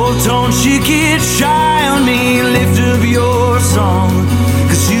 Oh, don't you get shy on me. Lift up your song,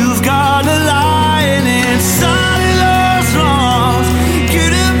 'cause you've got a lion inside of those lungs.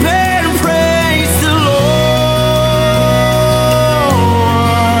 Get up and praise the Lord.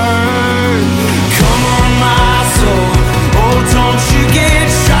 Come on, my soul. Oh, don't you get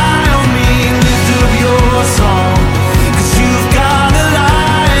shy on me. Lift up your song, 'cause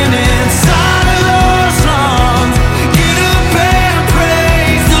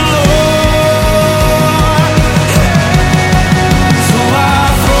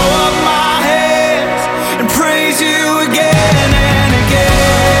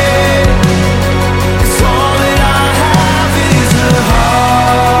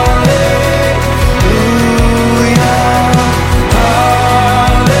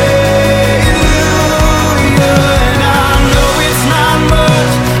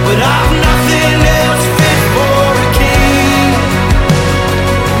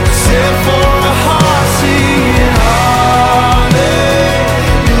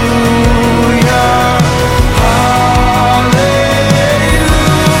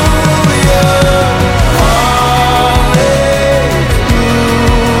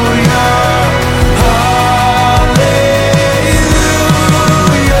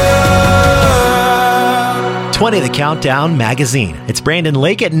 20, the Countdown Magazine. It's Brandon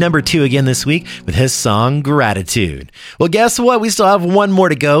Lake at number 2 again this week with his song Gratitude. Well, guess what? We still have one more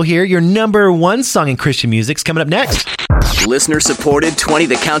to go here. Your number 1 song in Christian music's coming up next. Listener supported 20,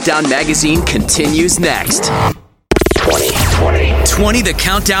 the Countdown Magazine continues next. 20, the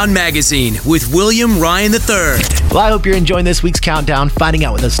Countdown Magazine with William Ryan III. Well, I hope you're enjoying this week's countdown, finding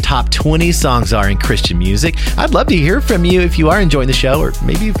out what those top 20 songs are in Christian music. I'd love to hear from you if you are enjoying the show, or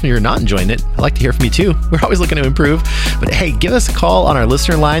maybe if you're not enjoying it. I'd like to hear from you too. We're always looking to improve. But hey, give us a call on our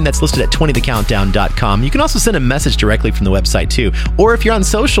listener line that's listed at 20thecountdown.com. You can also send a message directly from the website too. Or if you're on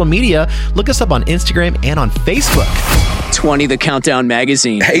social media, look us up on Instagram and on Facebook. 20, the Countdown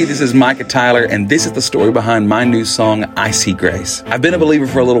Magazine. Hey, this is Micah Tyler, and this is the story behind my new song, I See Grace. I've been a believer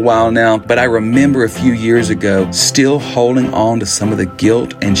for a little while now, but I remember a few years ago still holding on to some of the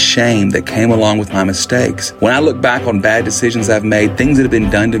guilt and shame that came along with my mistakes. When I look back on bad decisions I've made, things that have been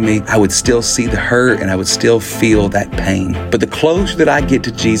done to me, I would still see the hurt and I would still feel that pain. But the closer that I get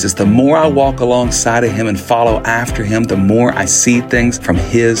to Jesus, the more I walk alongside of Him and follow after Him, the more I see things from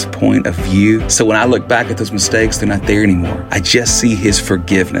His point of view. So when I look back at those mistakes, they're not there anymore. I just see His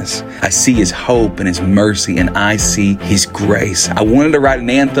forgiveness. I see His hope and His mercy, and I see His grace. I wanted to write an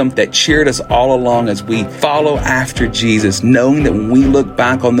anthem that cheered us all along as we follow after Jesus, knowing that when we look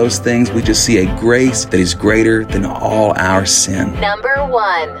back on those things, we just see a grace that is greater than all our sin. Number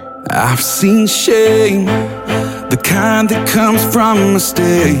 1. I've seen shame, the kind that comes from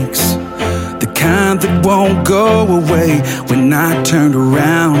mistakes, the kind that won't go away. When I turned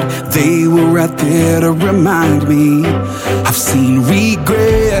around, they were right there to remind me. I've seen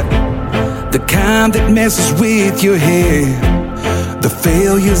regret, the kind that messes with your head, the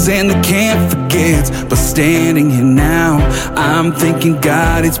failures and the can't forgets. But standing here now, I'm thinking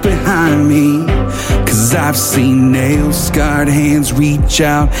God, it's behind me. 'Cause I've seen nail-scarred hands reach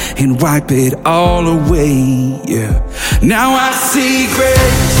out and wipe it all away, yeah. Now I see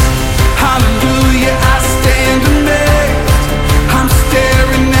grace, hallelujah, I stand amazed. I'm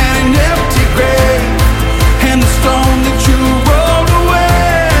staring at an empty grave, and the stone that you rolled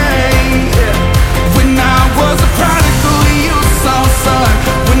away, yeah. When I was a prodigal, you saw son.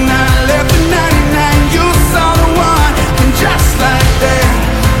 When I left the 99, you saw the one. And just like that,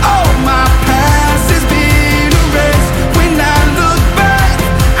 oh, my past has been erased. When I look back,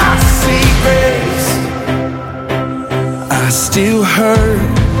 I see grace. I still hurt,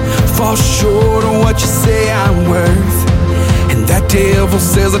 fall short of what you say I'm worth, and that devil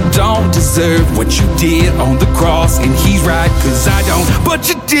says I don't deserve what you did on the cross. And he's right, 'cause I don't, but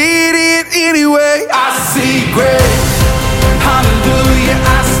you did it anyway. I see grace, hallelujah,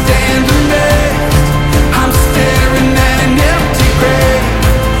 I stand amazed. I'm staring at an empty grave,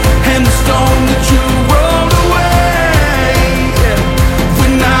 and the stone that you rolled away, yeah.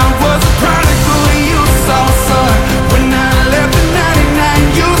 When I was a prodigal, you saw son. When I left the 99,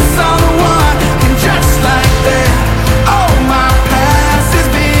 you saw the one. And just like that, oh, my past has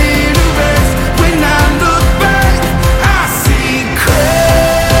been erased. When I look back, I see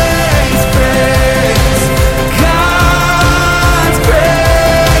grace, grace, God's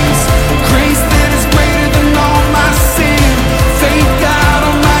grace, grace that is greater than all my sin. Thank God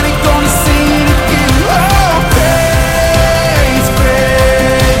Almighty, gonna see it again. Oh, grace,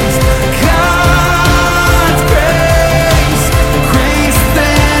 grace, God's grace, grace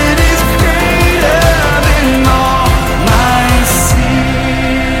that is greater than all my sin.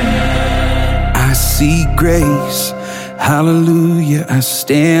 I see grace, hallelujah, I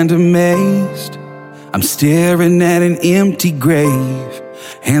stand amazed. I'm staring at an empty grave,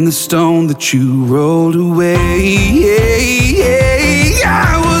 and the stone that you rolled away.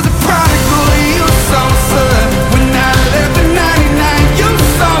 I was a prodigal, you saw son. When I left the 99, you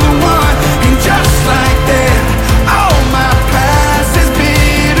saw the one. And just like that, all my past has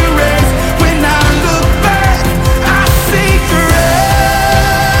been erased. When I look back, I see grace.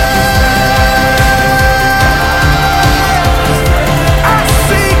 I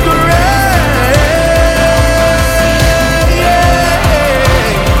see grace.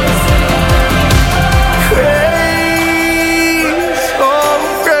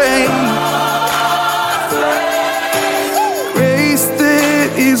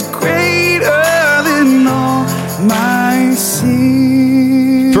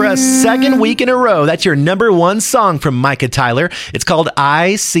 second week in a row. That's your number one song from Micah Tyler. It's called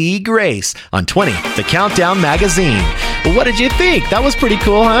I See Grace on 20, The Countdown Magazine. Well, what did you think? That was pretty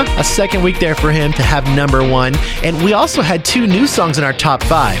cool, huh? A second week there for him to have number one. And we also had two new songs in our top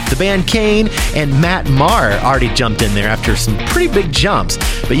 5. The band Kane and Matt Maher already jumped in there after some pretty big jumps.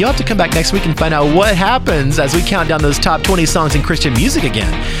 But you'll have to come back next week and find out what happens as we count down those top 20 songs in Christian music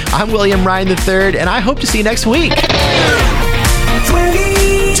again. I'm William Ryan III, and I hope to see you next week. 20,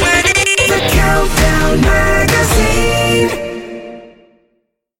 the Countdown Magazine.